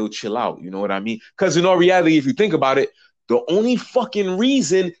 Maybe they'll chill out. You know what I mean? Because in all reality, if you think about it, the only fucking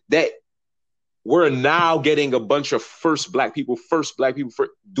reason that we're now getting a bunch of first black people for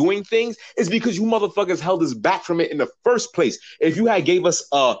doing things is because you motherfuckers held us back from it in the first place. If you had gave us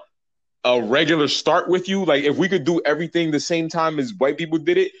a regular start with you, like if we could do everything the same time as white people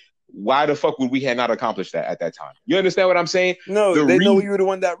did it, why the fuck would we have not accomplished that at that time? You understand what I'm saying? No, they know you would have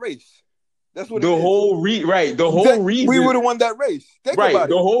won that race. That's what the whole reason we would have won that race. Think about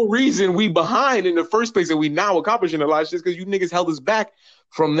the whole reason we behind in the first place and we now accomplishing a lot is because you niggas held us back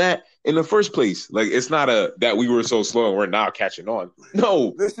from that in the first place. Like, it's not that we were so slow and we're now catching on.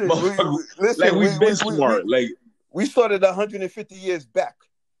 No, listen, we've been smart. We started 150 years back.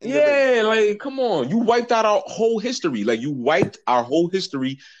 Yeah, like, come on. You wiped out our whole history. Like, you wiped our whole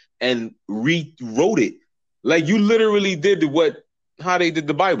history and rewrote it. Like, you literally did how they did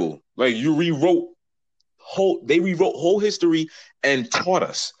the Bible. Like, you rewrote whole history and taught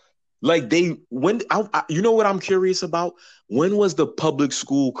us. Like, you know what I'm curious about? When was the public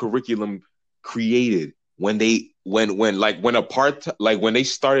school curriculum created? When they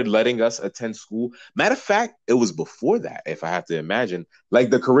started letting us attend school. Matter of fact, it was before that, if I have to imagine. Like,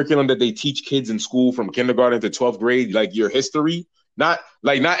 the curriculum that they teach kids in school from kindergarten to 12th grade, like your history, not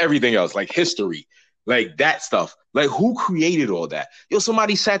everything else, like history, like that stuff. Like, who created all that? Yo,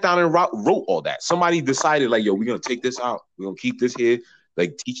 somebody sat down and wrote all that. Somebody decided, like, yo, we're gonna take this out, we're gonna keep this here,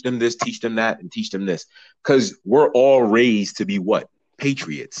 like, teach them this, teach them that, and teach them this. Because we're all raised to be what?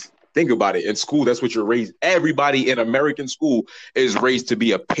 Patriots. Think about it. In school, that's what you're raised. Everybody in American school is raised to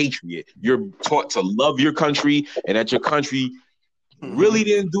be a patriot. You're taught to love your country and that your country really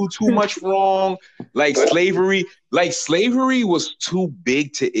didn't do too much wrong. Like, slavery was too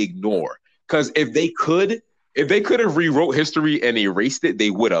big to ignore. Because if they could have rewrote history and erased it, they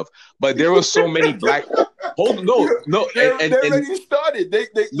would have. But there were so many black. No. They already started.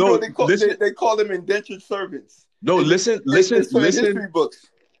 They call them indentured servants. No, listen. History books.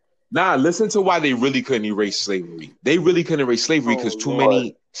 Nah, listen to why they really couldn't erase slavery. They really couldn't erase slavery because too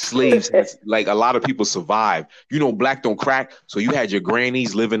many slaves, like a lot of people survived. Black don't crack. So you had your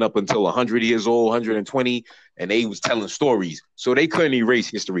grannies living up until 100 years old, 120, and they was telling stories. So they couldn't erase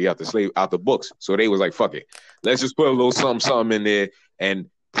history out the books. So they was like, fuck it. Let's just put a little something in there and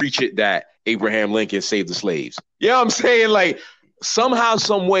preach it that Abraham Lincoln saved the slaves. You know what I'm saying? Like, somehow,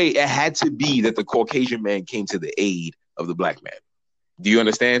 some way, it had to be that the Caucasian man came to the aid of the black man. Do you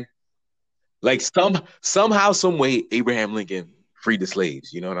understand? Like, somehow, some way, Abraham Lincoln freed the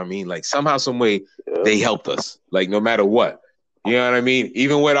slaves. You know what I mean? Like, somehow, some way, they helped us. Like, no matter what. You know what I mean?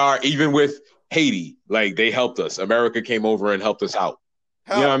 Even with Haiti, like, they helped us. America came over and helped us out.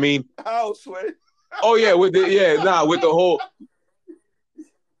 You know what I mean? How, Sway? Oh yeah, with the whole.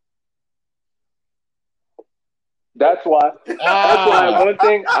 That's why. That's why one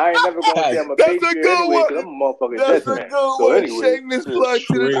thing I ain't never gonna say I'm a patriot anyway, because I'm a motherfucking Jets man. So anyway, shameless plug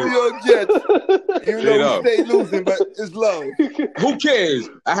to the New York Jets. Even though we stay losing, but it's love. Who cares?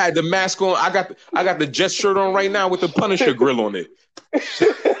 I had the mask on. I got the Jets shirt on right now with the Punisher grill on it. You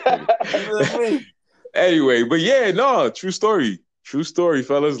know what I mean? Anyway, but yeah, no, true story,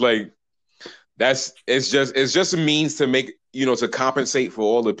 fellas. Like, it's just a means to make, to compensate for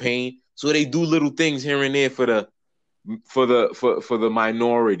all the pain. So they do little things here and there for the for the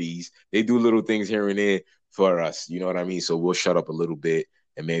minorities, they do little things here and there for us. You know what I mean? So we'll shut up a little bit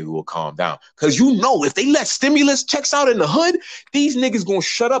and maybe we'll calm down. Because if they let stimulus checks out in the hood, these niggas gonna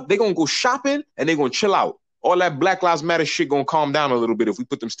shut up. They gonna go shopping and they gonna chill out. All that Black Lives Matter shit gonna calm down a little bit if we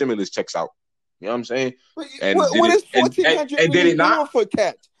put them stimulus checks out. You know what I'm saying? And what is $1,400 million doing for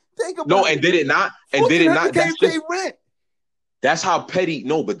cats? Think about it. No, and did it not? And did it not? Can't pay rent. That's how petty.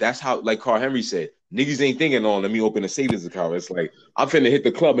 No, but that's how, like Carl Henry said, niggas ain't thinking on. Let me open a savings account. It's like I'm finna hit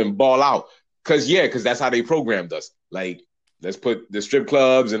the club and ball out. Cause that's how they programmed us. Like, let's put the strip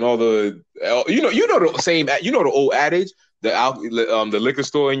clubs and all the, the old adage, the liquor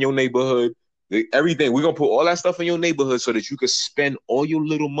store in your neighborhood. Everything, we're gonna put all that stuff in your neighborhood so that you can spend all your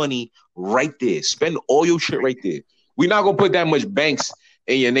little money right there. Spend all your shit right there. We're not gonna put that much banks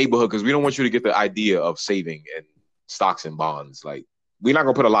in your neighborhood because we don't want you to get the idea of saving and stocks and bonds. Like, we're not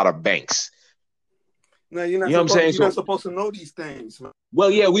gonna put a lot of banks. No, you're not supposed to know these things, man. Well,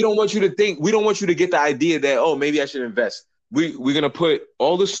 yeah, we don't want you to think. We don't want you to get the idea that maybe I should invest. We're gonna put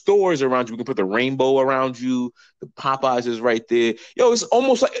all the stores around you. We can put the Rainbow around you. The Popeyes is right there. Yo, it's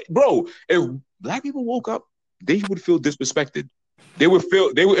almost like, bro, if black people woke up, they would feel disrespected.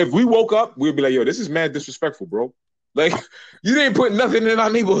 If we woke up, we'd be like, yo, this is mad disrespectful, bro. Like, you didn't put nothing in our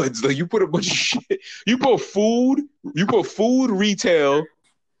neighborhoods. Like, you put a bunch of shit. You put food retail.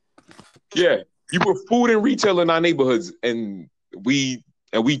 Yeah, you put food and retail in our neighborhoods, and we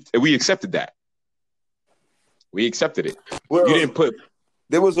accepted that. We accepted it. Well, you didn't put.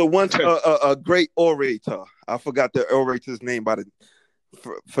 There was a great orator. I forgot the orator's name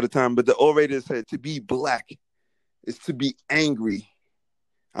for the time, but the orator said, "To be black is to be angry."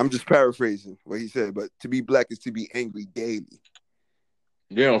 I'm just paraphrasing what he said, but to be black is to be angry daily.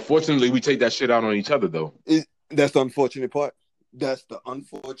 Yeah, unfortunately, we take that shit out on each other, though. That's the unfortunate part. That's the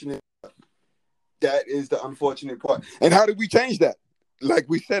unfortunate part. That is the unfortunate part. And how did we change that? Like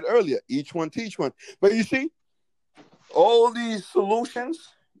we said earlier, each one teach one. But you see, all these solutions,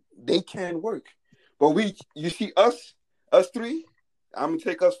 they can work. But you see us three, I'm going to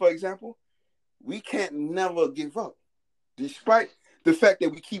take us for example, we can't never give up. Despite the fact that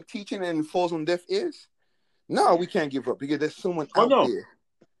we keep teaching and it falls on deaf ears, no, we can't give up because there's someone out there.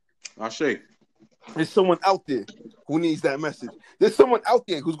 I say. There's someone out there who needs that message. There's someone out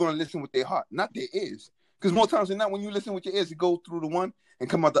there who's going to listen with their heart, not their ears. Because more times than not, when you listen with your ears, it goes through the one and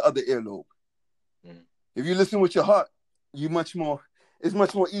come out the other earlobe. If you listen with your heart, it's much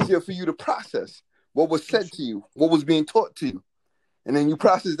more easier for you to process what was said to you, what was being taught to you. And then you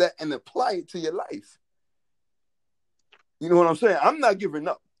process that and apply it to your life. You know what I'm saying? I'm not giving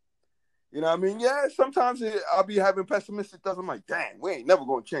up. You know what I mean? Yeah, sometimes I'll be having pessimistic thoughts. I'm like, damn, we ain't never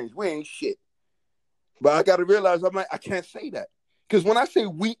going to change. We ain't shit. But I got to realize, I'm like, I can't say that. Because when I say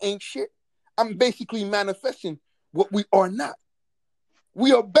we ain't shit, I'm basically manifesting what we are not.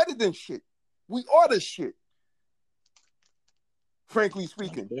 We are better than shit. We are the shit. Frankly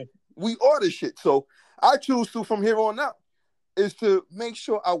speaking, we are the shit. So I choose to, from here on out, is to make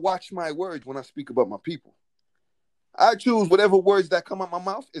sure I watch my words when I speak about my people. I choose whatever words that come out my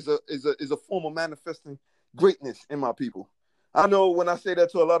mouth is a form of manifesting greatness in my people. I know when I say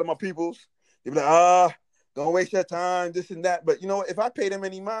that to a lot of my peoples, they be like, don't waste your time, this and that. But you know what? If I pay them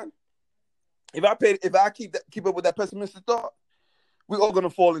any mind, if I keep up with that pessimistic thought, we're all gonna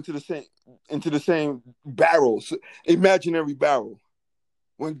fall into the same barrels, imaginary barrel.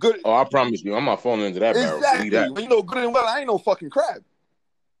 When good, I promise you, I'm not falling into that barrel. Exactly. When you know good and well, I ain't no fucking crab.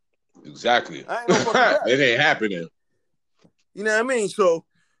 Exactly. I ain't no fucking crab. It ain't happening. You know what I mean? So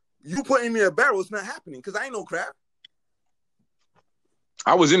you putting me in a barrel, it's not happening because I ain't no crab.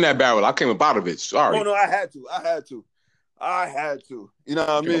 I was in that barrel. I came up out of it. Sorry. Oh no, I had to. You know what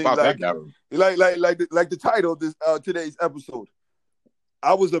I mean? That barrel. Like the title of this today's episode.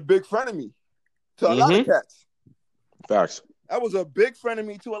 I was a big frenemy to a lot of cats. Facts. I was a big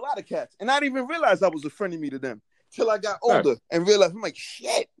frenemy to a lot of cats. And I didn't even realize I was a frenemy to them till I got older and realized, I'm like,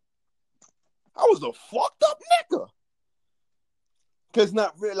 shit. I was a fucked up nigga. Because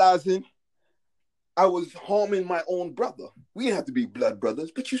not realizing I was harming my own brother. We didn't have to be blood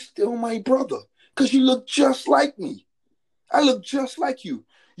brothers, but you're still my brother. Because you look just like me. I look just like you.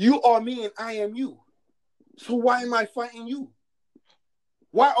 You are me and I am you. So why am I fighting you?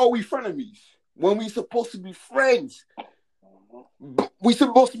 Why are we frenemies when we're supposed to be friends? We're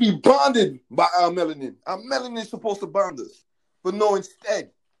supposed to be bonded by our melanin. Our melanin is supposed to bond us. But no,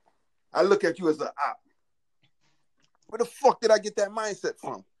 instead, I look at you as an op. Where the fuck did I get that mindset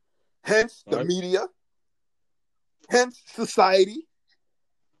from? Hence the media. Hence society.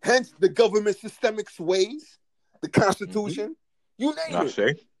 Hence the government systemic ways. The Constitution. You name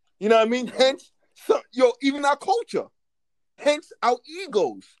it. You know what I mean? Hence So, even our culture. Hence, our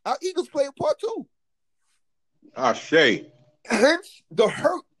egos. Our egos play a part too. Shay. Hence, the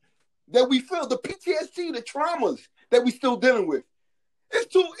hurt that we feel, the PTSD, the traumas that we still dealing with.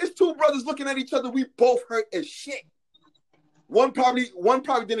 It's two brothers looking at each other. We both hurt as shit. One probably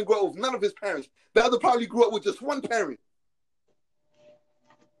didn't grow up with none of his parents. The other probably grew up with just one parent.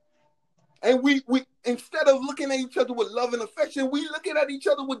 And we instead of looking at each other with love and affection, we looking at each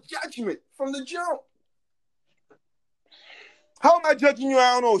other with judgment from the jump. How am I judging you?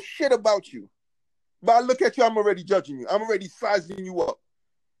 I don't know shit about you. But I look at you, I'm already judging you. I'm already sizing you up.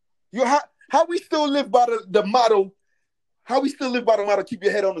 How we still live by the motto, keep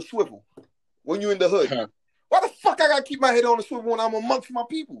your head on the swivel when you're in the hood? Huh. Why the fuck I gotta keep my head on the swivel when I'm amongst my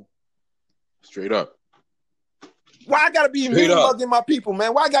people? Straight up. Why I gotta be mean mugging my people,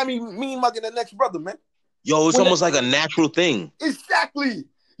 man? Why I gotta be mean mugging the next brother, man? Yo, it's almost like a natural thing. Exactly.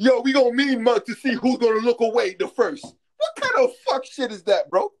 Yo, we gonna mean mug to see who's gonna look away the first. What kind of fuck shit is that,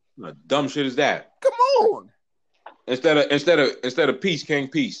 bro? What dumb shit is that? Come on. Instead of peace, king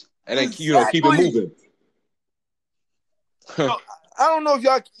peace, and then keep it moving. I don't know if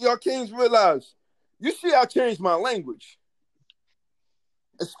y'all kings realize. You see, I changed my language,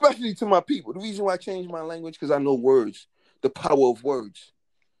 especially to my people. The reason why I changed my language because I know words, the power of words.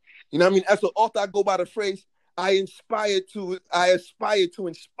 You know what I mean? As an author, I go by the phrase, I aspire to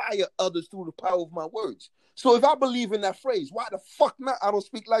inspire others through the power of my words. So if I believe in that phrase, why the fuck not? I don't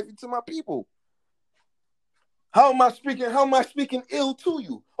speak life into my people. How am I speaking ill to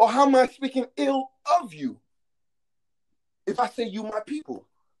you? Or how am I speaking ill of you? If I say you my people.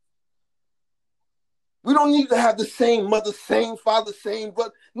 We don't need to have the same mother, same father, same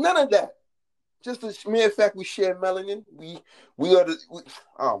brother. None of that. Just the mere fact we share melanin.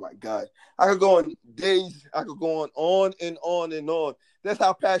 Oh my God. I could go on days. I could go on and on and on. That's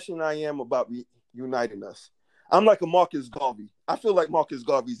how passionate I am about uniting us. I'm like a Marcus Garvey. I feel like Marcus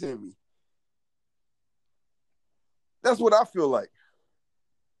Garvey's in me. That's what I feel like.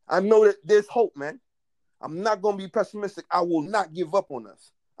 I know that there's hope, man. I'm not going to be pessimistic. I will not give up on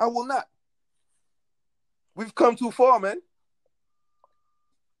us. I will not. We've come too far, man.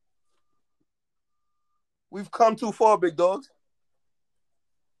 We've come too far, big dogs.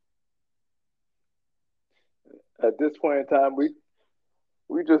 At this point in time, we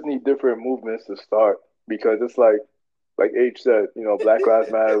just need different movements to start because it's like H said, Black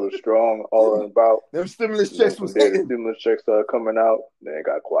Lives Matter was strong all and about. Them stimulus checks was hitting. Stimulus checks started coming out, then it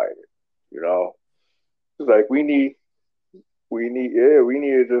got quieted. It's like we need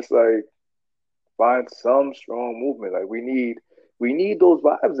to just like find some strong movement. Like we need those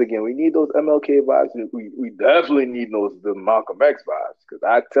vibes again. We need those MLK vibes. We definitely need the Malcolm X vibes. Because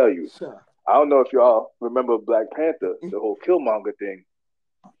I tell you, I don't know if y'all remember Black Panther, the whole Killmonger thing.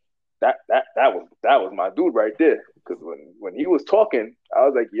 That was my dude right there. Because when he was talking, I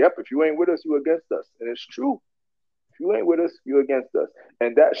was like, "Yep, if you ain't with us, you against us," and it's true. If you ain't with us, you against us,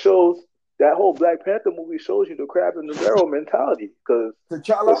 and that whole Black Panther movie shows you the crab in the barrel mentality. Because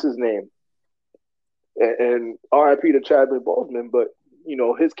what's his name? And R.I.P. to Chadwick Boseman, but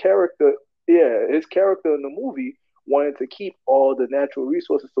his character in the movie wanted to keep all the natural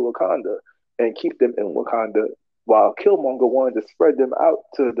resources to Wakanda and keep them in Wakanda, while Killmonger wanted to spread them out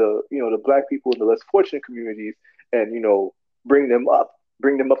to the Black people in the less fortunate communities and bring them up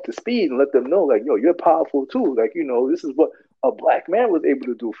to speed and let them know like, yo, you're powerful too. Like, this is what a Black man was able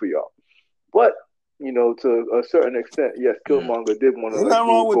to do for y'all. But to a certain extent, yes, Killmonger did want to go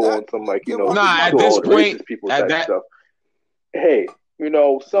on some at this point, people type stuff. Hey,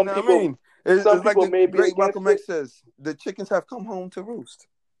 some people. It's some like people the may be great Malcolm X says, the chickens have come home to roost.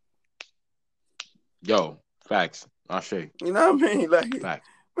 Yo, facts. Ashe. You know what I mean? Like, facts.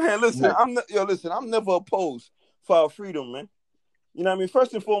 Man, listen, I'm never opposed for our freedom, man. You know what I mean?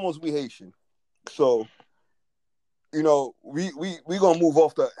 First and foremost, we Haitian. So, we gonna move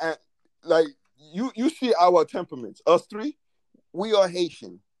off like you see our temperaments. Us three, we are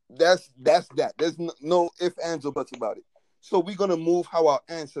Haitian. That's that. There's no ifs, ands, or buts about it. So we're gonna move how our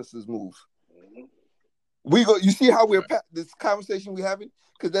ancestors move. You see how this conversation we're having?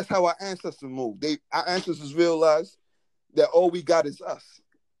 Because that's how our ancestors move. Our ancestors realized that all we got is us.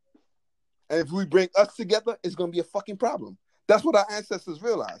 And if we bring us together, it's gonna be a fucking problem. That's what our ancestors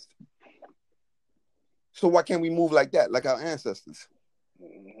realized. So why can't we move like that, like our ancestors?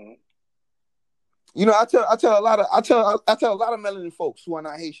 Mm-hmm. I tell a lot of melanin folks who are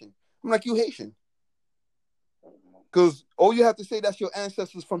not Haitian. I'm like, you Haitian. Because all you have to say, that's your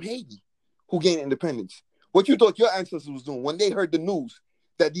ancestors from Haiti who gained independence. What you thought your ancestors was doing when they heard the news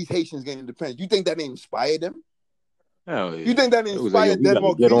that these Haitians gained independence, you think that they inspired them? Hell yeah. You think that It was like, yo, inspired we gotta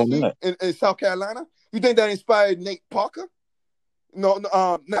Denmark get on Vesey that. in South Carolina? You think that inspired Nate Parker? No,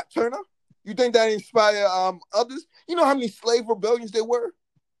 not Turner. You think that inspired others? You know how many slave rebellions there were?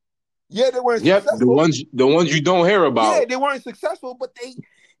 Yeah, they weren't Yep, successful. the ones you don't hear about. Yeah, they weren't successful, but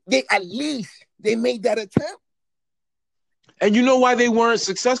they at least they made that attempt. And you know why they weren't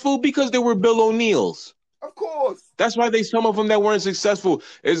successful? Because they were Bill O'Neills. Of course. That's why some of them that weren't successful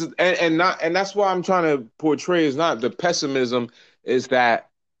and that's why I'm trying to portray is not the pessimism, is that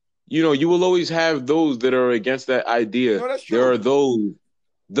you will always have those that are against that idea. No, that's true. There are those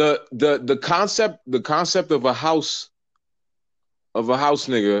the concept of a house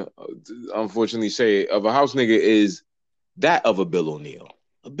nigga, unfortunately say of a house nigga is that of a Bill O'Neill.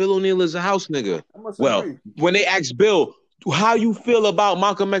 A Bill O'Neill is a house nigga. Well, agree. When they ask Bill, how you feel about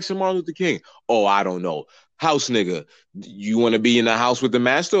Malcolm X and Martin Luther King? Oh, I don't know. House nigga. You want to be in the house with the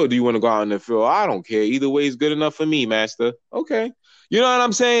master, or do you want to go out in the field? I don't care. Either way is good enough for me, master. Okay. You know what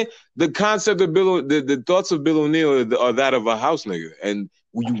I'm saying? The concept of the thoughts of Bill O'Neill are that of a house nigga. And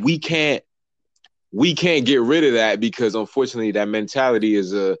we can't get rid of that, because unfortunately that mentality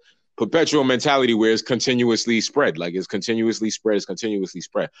is a perpetual mentality where it's continuously spread. Like it's continuously spread.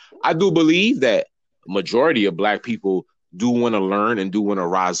 I do believe that the majority of Black people do want to learn and do want to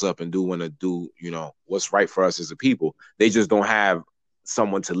rise up and do want to do, what's right for us as a people. They just don't have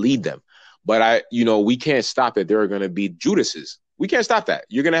someone to lead them. But we can't stop that. There are going to be Judases. We can't stop that.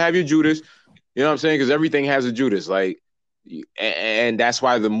 You're going to have your Judas, you know what I'm saying? Because everything has a Judas. And that's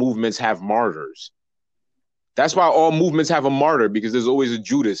why the movements have martyrs. That's why all movements have a martyr, because there's always a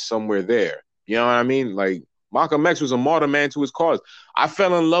Judas somewhere there. You know what I mean? Like Malcolm X was a martyr, man, to his cause. I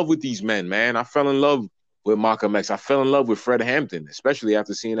fell in love with these men, man. I fell in love with Malcolm X. I fell in love with Fred Hampton, especially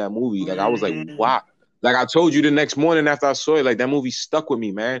after seeing that movie. Like I was like, wow. Like I told you the next morning after I saw it, like that movie stuck with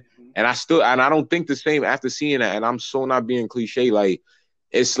me, man. And I don't think the same after seeing that. And I'm so not being cliche. Like,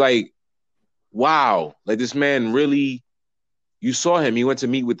 it's like, wow. Like this man really, you saw him. He went to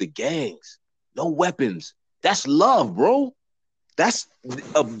meet with the gangs. No weapons. That's love, bro. That's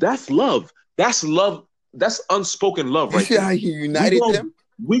love. That's love. That's unspoken love, right? You see how he united them?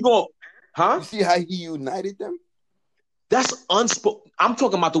 Huh? You see how he united them? That's unspoken. I'm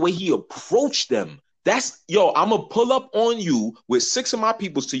talking about the way he approached them. I'm going to pull up on you with 6 of my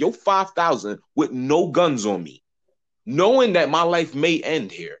peoples to your 5,000 with no guns on me, knowing that my life may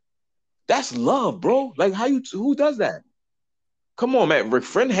end here. That's love, bro. Like who does that? Come on, man.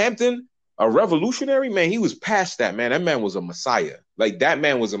 Fred Hampton, a revolutionary, man, he was past that, man. That man was a messiah. Like, that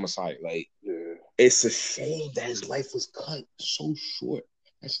man was a messiah. Like, yeah. It's a shame that his life was cut so short.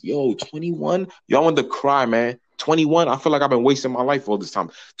 21. Y'all want to cry, man. 21. I feel like I've been wasting my life all this time.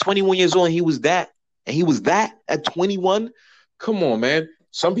 21 years old, and he was that. And he was that at 21. Come on, man.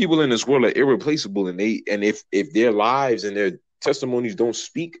 Some people in this world are irreplaceable, and if their lives and their testimonies don't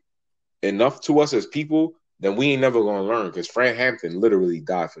speak enough to us as people, then we ain't never gonna learn, because Fred Hampton literally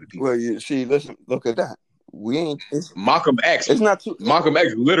died for the people. Well, you see, listen, look at that. Malcolm X. Malcolm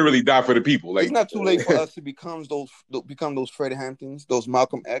X literally died for the people. Like, it's not too late for us to become those Fred Hamptons, those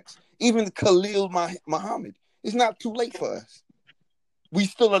Malcolm X, even Khalil Muhammad. It's not too late for us. We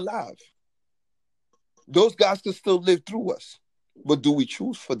still alive. Those guys can still live through us, but do we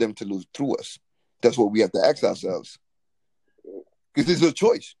choose for them to live through us? That's what we have to ask ourselves. Because it's a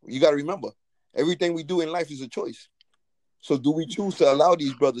choice. You got to remember, everything we do in life is a choice. So do we choose to allow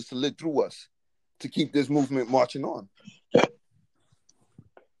these brothers to live through us, to keep this movement marching on?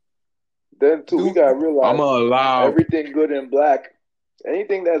 Then too, we gotta realize everything good and Black,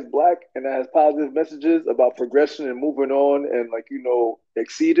 anything that's Black and that has positive messages about progression and moving on and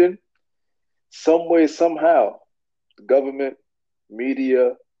exceeding, some way, somehow, the government,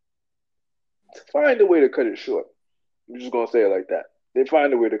 media, find a way to cut it short. I'm just gonna say it like that. They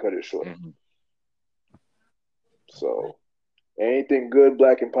find a way to cut it short. Mm-hmm. So anything good,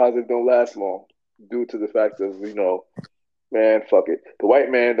 Black, and positive don't last long, due to the fact of, man, fuck it. The white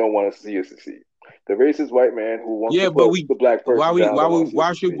man don't want to see us succeed. The racist white man who wants to put the Black person down.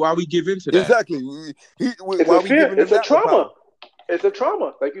 Why we give into that? Exactly. It's a fear. It's a trauma. It's a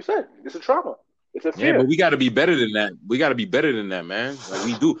trauma, like you said. It's a trauma. It's a fear. Yeah, but we got to be better than that. We got to be better than that, man. Like,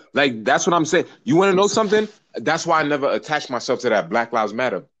 we do. Like, that's what I'm saying. You want to know something? That's why I never attached myself to that Black Lives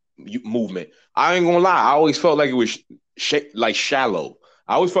Matter movement. I ain't gonna lie. I always felt like it was shallow.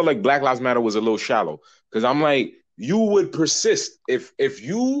 I always felt like Black Lives Matter was a little shallow, because I'm like, you would persist if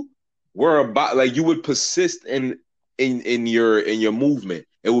you were about, like, you would persist in your movement.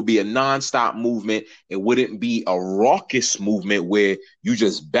 It would be a nonstop movement. It wouldn't be a raucous movement where you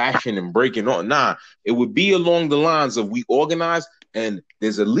just bashing and breaking on. Nah, it would be along the lines of, we organize and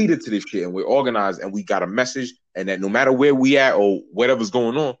there's a leader to this shit, and we're organized and we got a message and that no matter where we at or whatever's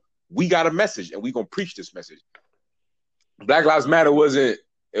going on, we got a message and we gonna preach this message. Black Lives Matter wasn't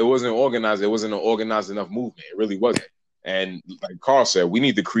organized. It wasn't an organized enough movement. It really wasn't. And like Carl said, we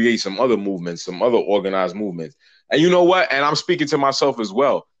need to create some other movements, some other organized movements. And you know what? And I'm speaking to myself as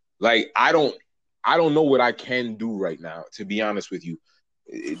well. Like I don't know what I can do right now, to be honest with you.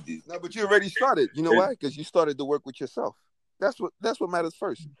 No, but you already started. You know why? Because you started to work with yourself. That's what matters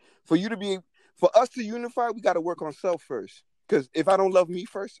first. For us to unify, we got to work on self first. Because if I don't love me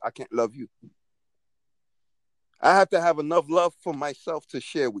first, I can't love you. I have to have enough love for myself to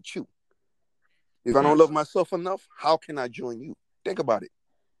share with you. If I don't love myself enough, how can I join you? Think about it.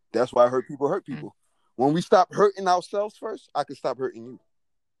 That's why hurt people. When we stop hurting ourselves first, I can stop hurting you.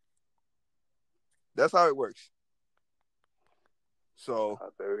 That's how it works. So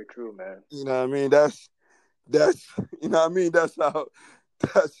very true, man. You know what I mean? That's you know what I mean? That's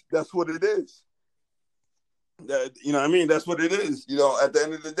what it is. You know what I mean? That's what it is. You know, at the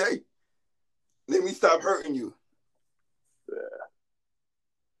end of the day, let me stop hurting you.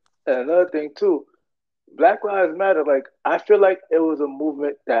 Yeah. And another thing too, Black Lives Matter, like I feel like it was a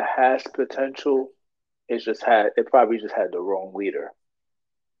movement that has potential. It probably just had the wrong leader.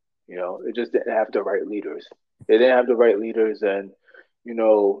 You know, it just didn't have the right leaders. It didn't have the right leaders, and you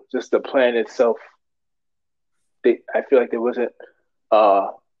know, just the plan itself. I feel like there wasn't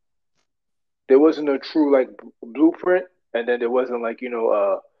a true like blueprint, and then there wasn't like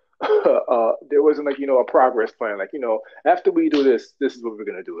there wasn't like a progress plan. Like after we do this, this is what we're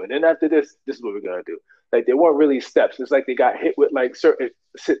gonna do, and then after this is what we're gonna do. Like there weren't really steps. It's like they got hit with like certain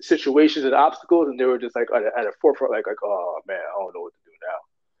situations and obstacles, and they were just like at a forefront, like oh man, I don't know what to do now.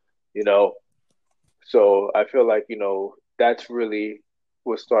 You know, so I feel like that's really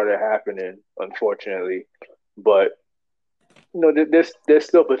what started happening, unfortunately. But there's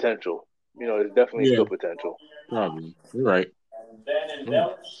still potential. There's definitely still potential. Probably. You're right. And then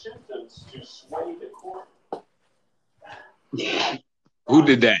embellish symptoms to sway the court. Who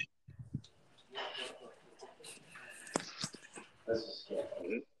did that?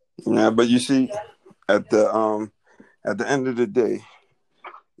 Yeah, but you see, at the end of the day,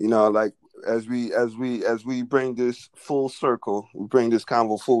 like as we bring this full circle, we bring this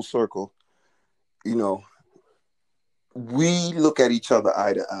convo full circle. We look at each other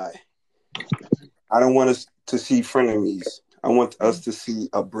eye to eye. I don't want us to see frenemies. I want us to see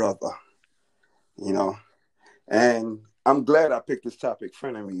a brother, And I'm glad I picked this topic,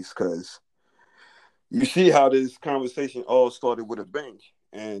 frenemies, because you see how this conversation all started with a bang.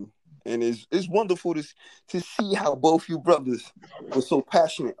 And it's wonderful to see how both you brothers were so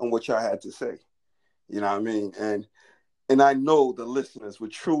passionate on what y'all had to say. You know what I mean? And I know the listeners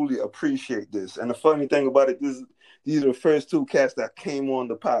would truly appreciate this. And the funny thing about it, these are the first two cats that came on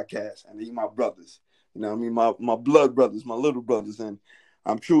the podcast, and they're my brothers. You know what I mean? My blood brothers, my little brothers. And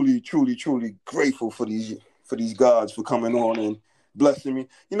I'm truly, truly, truly grateful for these gods for coming on and blessing me.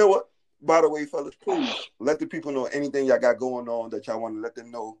 You know what? By the way, fellas, please let the people know anything y'all got going on that y'all want to let them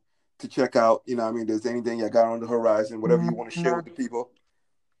know to check out. You know what I mean? There's anything y'all got on the horizon, whatever you want to share with the people.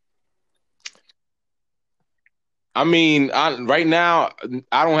 I mean, right now,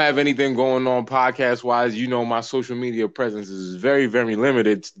 I don't have anything going on podcast-wise. My social media presence is very, very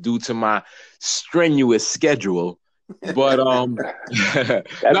limited due to my strenuous schedule. But no,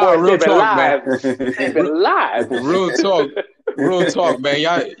 real talk, man. Real talk,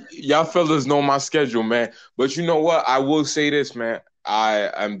 man. Y'all fellas know my schedule, man. But you know what? I will say this, man.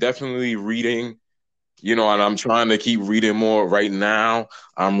 I'm definitely reading. And I'm trying to keep reading more right now.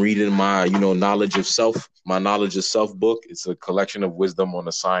 I'm reading my, Knowledge of Self book. It's a collection of wisdom on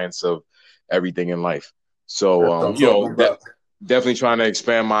the science of everything in life. So, definitely trying to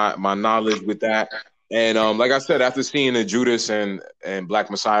expand my knowledge with that. And like I said, after seeing the Judas and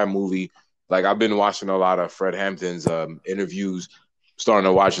Black Messiah movie, like I've been watching a lot of Fred Hampton's interviews, starting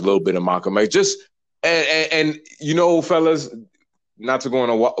to watch a little bit of Malcolm X. And fellas, not to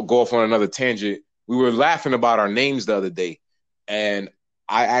go off on another tangent. We were laughing about our names the other day, and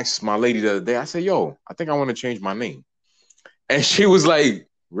I asked my lady the other day, I said, yo, I think I want to change my name. And she was like,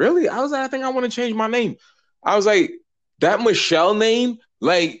 really? I was like, I think I want to change my name. I was like, that Michelle name,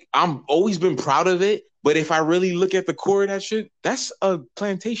 like, I'm always been proud of it, but if I really look at the core of that shit, that's a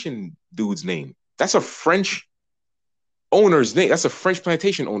plantation dude's name. That's a French owner's name. That's a French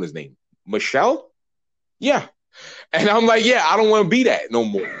plantation owner's name. Michelle? Yeah. And I'm like, yeah, I don't want to be that no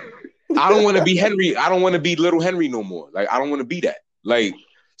more. I don't want to be Henry. I don't want to be little Henry no more. Like, I don't want to be that. Like,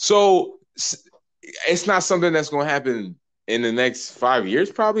 so it's not something that's going to happen in the next 5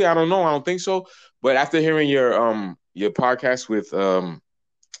 years, probably. I don't know. I don't think so. But after hearing your podcast with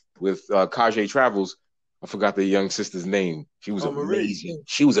Kajay Travels, I forgot the young sister's name. She was Marie. amazing.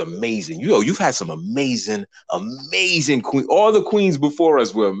 She was amazing. You've had some amazing queen. All the queens before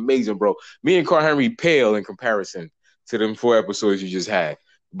us were amazing, bro. Me and Carl Henry pale in comparison to them 4 episodes you just had.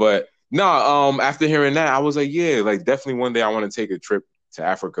 But no, after hearing that, I was like, yeah, like definitely one day I want to take a trip to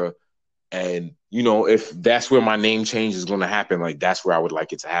Africa. And if that's where my name change is going to happen, like that's where I would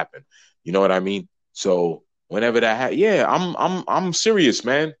like it to happen. You know what I mean? So whenever that I'm serious,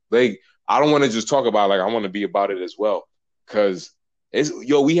 man. Like I don't want to just talk about it, like I want to be about it as well. Cause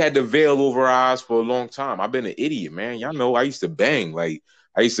we had the veil over our eyes for a long time. I've been an idiot, man. Y'all know I used to bang. Like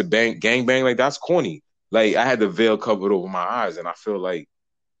I used to gang bang, like that's corny. Like I had the veil covered over my eyes, and I feel like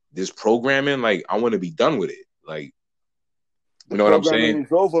this programming, like I want to be done with it. Like you know what I'm saying?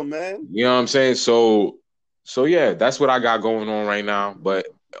 It's over, man. You know what I'm saying? So yeah, that's what I got going on right now. But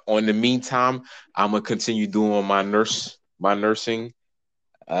in the meantime, I'm gonna continue doing my nursing,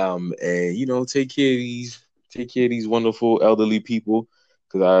 and take care of these wonderful elderly people,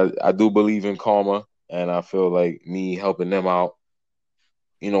 because I do believe in karma, and I feel like me helping them out.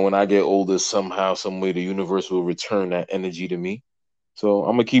 When I get older, somehow, some way, the universe will return that energy to me. So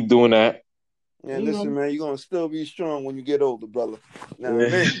I'm gonna keep doing that. And listen, man, you're gonna still be strong when you get older, brother. Now,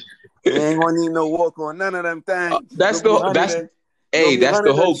 man, you ain't gonna need no walk on none of them things. That's the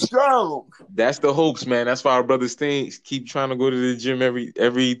hopes. Strong. That's the hopes, man. That's why our brothers keep trying to go to the gym every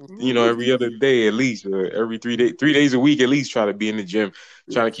other day at least, or every 3 days, 3 days a week at least. Try to be in the gym,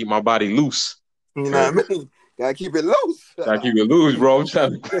 trying to keep my body loose. You know what I mean? Gotta keep it loose. Gotta keep it loose, bro. I'm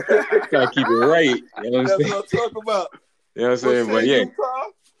trying to keep it right. You know what I'm saying? That's what I'm talking about. You know what I'm saying? But yeah,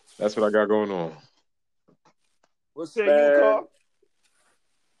 that's what I got going on. What's saying, you, Carl?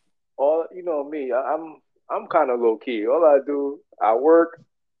 All me, I'm kind of low key. All I do, I work,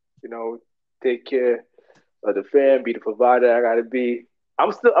 take care of the fam, be the provider I gotta be.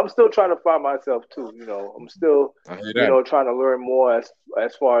 I'm still trying to find myself too. I'm still trying to learn more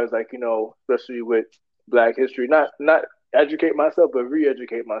as far as like especially with Black history. Not educate myself, but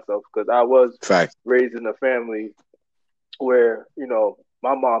re-educate myself, because I was raised in a family where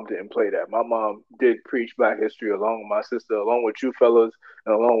my mom didn't play that. My mom did preach Black history along with my sister, along with you fellas,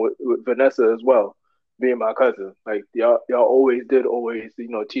 and along with Vanessa as well, being my cousin. Like y'all always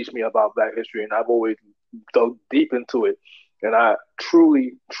teach me about Black history, and I've always dug deep into it. And I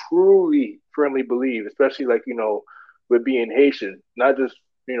truly, truly, firmly believe, especially like with being Haitian, not just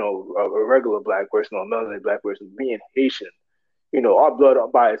a regular Black person or another Black person, being Haitian. Our blood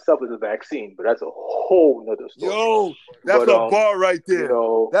by itself is a vaccine, but that's a whole nother story. Yo, that's a bar right there.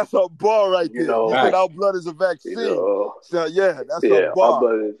 That's a bar right there. You said our blood is a vaccine. So yeah, that's a bar. Our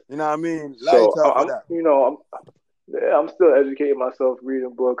blood is, you know what I mean? So I'm still educating myself,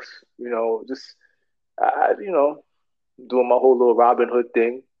 reading books. Just doing my whole little Robin Hood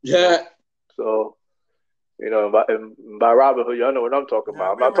thing. Yeah. So. By Robin Hood, y'all know what I'm talking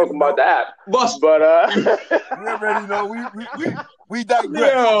about. I'm not talking about the app, but we already know. We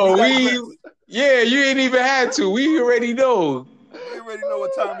digress. You ain't even had to. We already know. We already know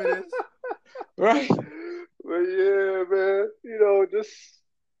what time it is, right? But yeah,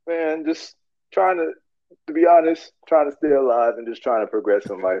 man, just trying to be honest, trying to stay alive and just trying to progress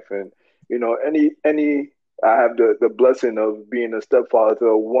in life. And I have the blessing of being a stepfather to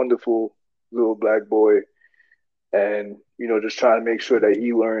a wonderful little Black boy. And, just trying to make sure that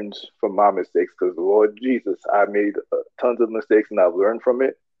he learns from my mistakes, because Lord Jesus, I made tons of mistakes and I've learned from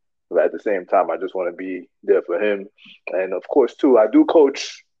it. But at the same time, I just want to be there for him. And of course, too, I do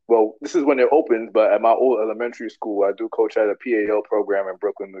coach. Well, this is when it opens, but at my old elementary school, I do coach at a PAL program in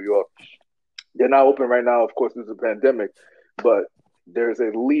Brooklyn, New York. They're not open right now, of course, due to the pandemic, but there's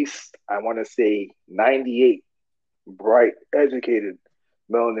at least, I want to say, 98 bright, educated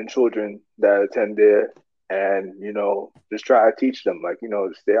melanin children that attend there. And, just try to teach them, like,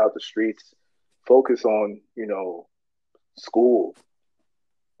 stay out the streets, focus on, school.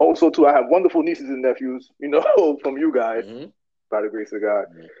 Also, too, I have wonderful nieces and nephews, from you guys, by the grace of God,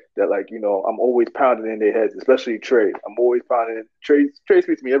 that, like, I'm always pounding in their heads, especially Trey. I'm always pounding. Trey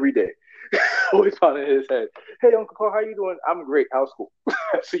speaks to me every day. Always pounding in his head. Hey, Uncle Carl, how you doing? I'm great. How's school?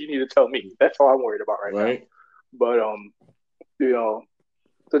 So you need to tell me. That's all I'm worried about right now. But,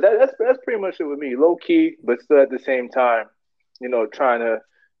 so that's pretty much it with me. Low key, but still at the same time, trying to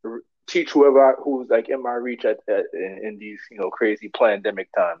teach who's like in my reach in these crazy pandemic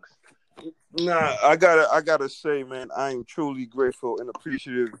times. Nah, I gotta say, man, I am truly grateful and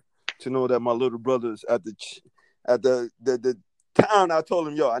appreciative to know that my little brothers at the town. I told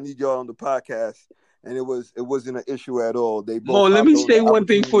them, I need y'all on the podcast, and it wasn't an issue at all. They both. Let me say one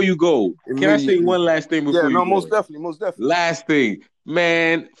thing before you go. Can I say one last thing before you go? Most definitely. Last thing.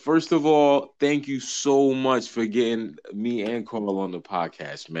 Man, first of all, thank you so much for getting me and Carl on the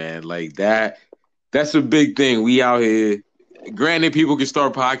podcast, man. Like that's a big thing. We out here. Granted, people can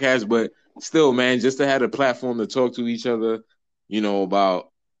start podcasts, but still, man, just to have a platform to talk to each other,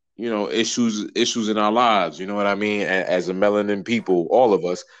 about issues in our lives. You know what I mean? As a melanin people, all of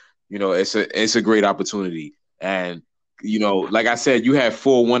us, it's a great opportunity. And like I said, you had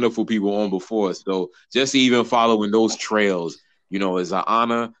four wonderful people on before us, so just even following those trails, is an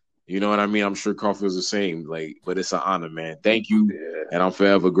honor. You know what I mean? I'm sure Carl feels the same. Like, but it's an honor, man. Thank you, and I'm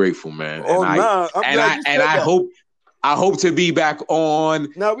forever grateful, man. Oh, nah, I'm glad you said I that. hope to be back on.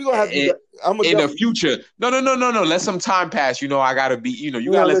 Now we're gonna have to do that. In the future. No. Let some time pass. I gotta be. You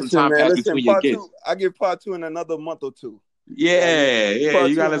gotta let some listen, time man. pass Listen, between your part kids. two. I get part two in another month or two. Yeah. Part You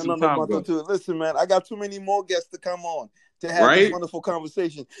two gotta in let some another time month go. or two. Listen, man. I got too many more guests to come on to have this Right? wonderful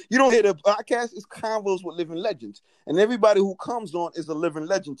conversation. You don't hear the podcast? It's Convos with Living Legends, and everybody who comes on is a living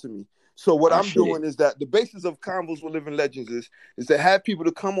legend to me. So what I'm doing is that the basis of Convos with Living Legends is to have people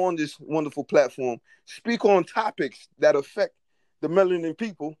to come on this wonderful platform, speak on topics that affect the melanin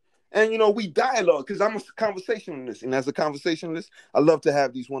people. And we dialogue because I'm a conversationalist, and as a conversationalist, I love to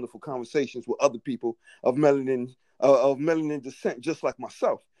have these wonderful conversations with other people of melanin descent, just like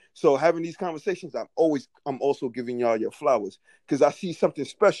myself. So having these conversations, I'm also giving y'all your flowers because I see something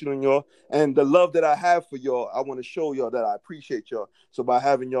special in y'all, and the love that I have for y'all, I want to show y'all that I appreciate y'all. So by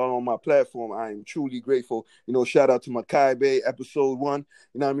having y'all on my platform, I am truly grateful. Shout out to Makai Bay, episode 1.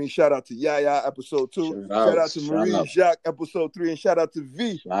 You know what I mean? Shout out to Yaya, episode 2. Shout out to Marie Jacques, episode 3, and shout out to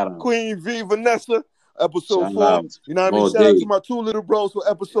V, Queen V Vanessa, episode 4. You know what I mean? Shout out to my 2 little bros for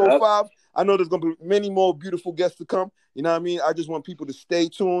episode 5. I know there's going to be many more beautiful guests to come. You know what I mean? I just want people to stay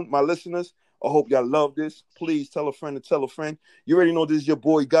tuned, my listeners. I hope y'all love this. Please tell a friend to tell a friend. You already know this is your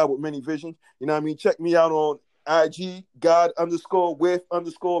boy, God with many visions. You know what I mean? Check me out on IG,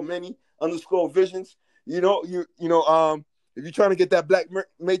 God_with_many_visions. If you're trying to get that Black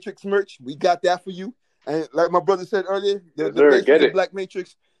Matrix merch, we got that for you. And like my brother said earlier, the basis of Black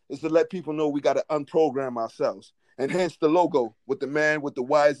Matrix is to let people know we got to unprogram ourselves. And hence the logo with the man with the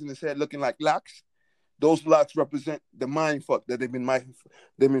wires in his head looking like locks. Those locks represent the mind fuck that they've been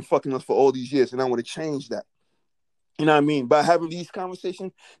fucking us for all these years. And I want to change that. You know what I mean? By having these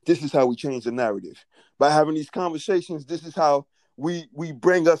conversations, this is how we change the narrative. By having these conversations, this is how we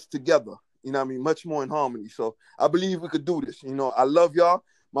bring us together. You know what I mean? Much more in harmony. So I believe we could do this. I love y'all.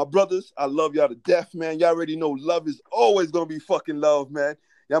 My brothers, I love y'all to death, man. Y'all already know love is always going to be fucking love, man.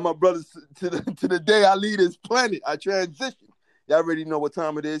 Y'all my brothers to the day I leave this planet. I transition. Y'all already know what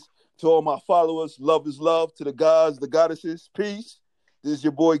time it is. To all my followers, love is love. To the gods, the goddesses, peace. This is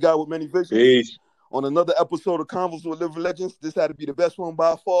your boy, God with many visions. Peace. On another episode of Convos with Living Legends. This had to be the best one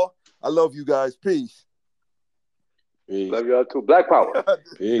by far. I love you guys. Peace. Peace. Love y'all too. Black power.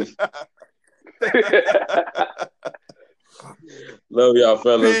 Peace. Love y'all,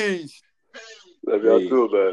 fellas. Peace. Love y'all too, man.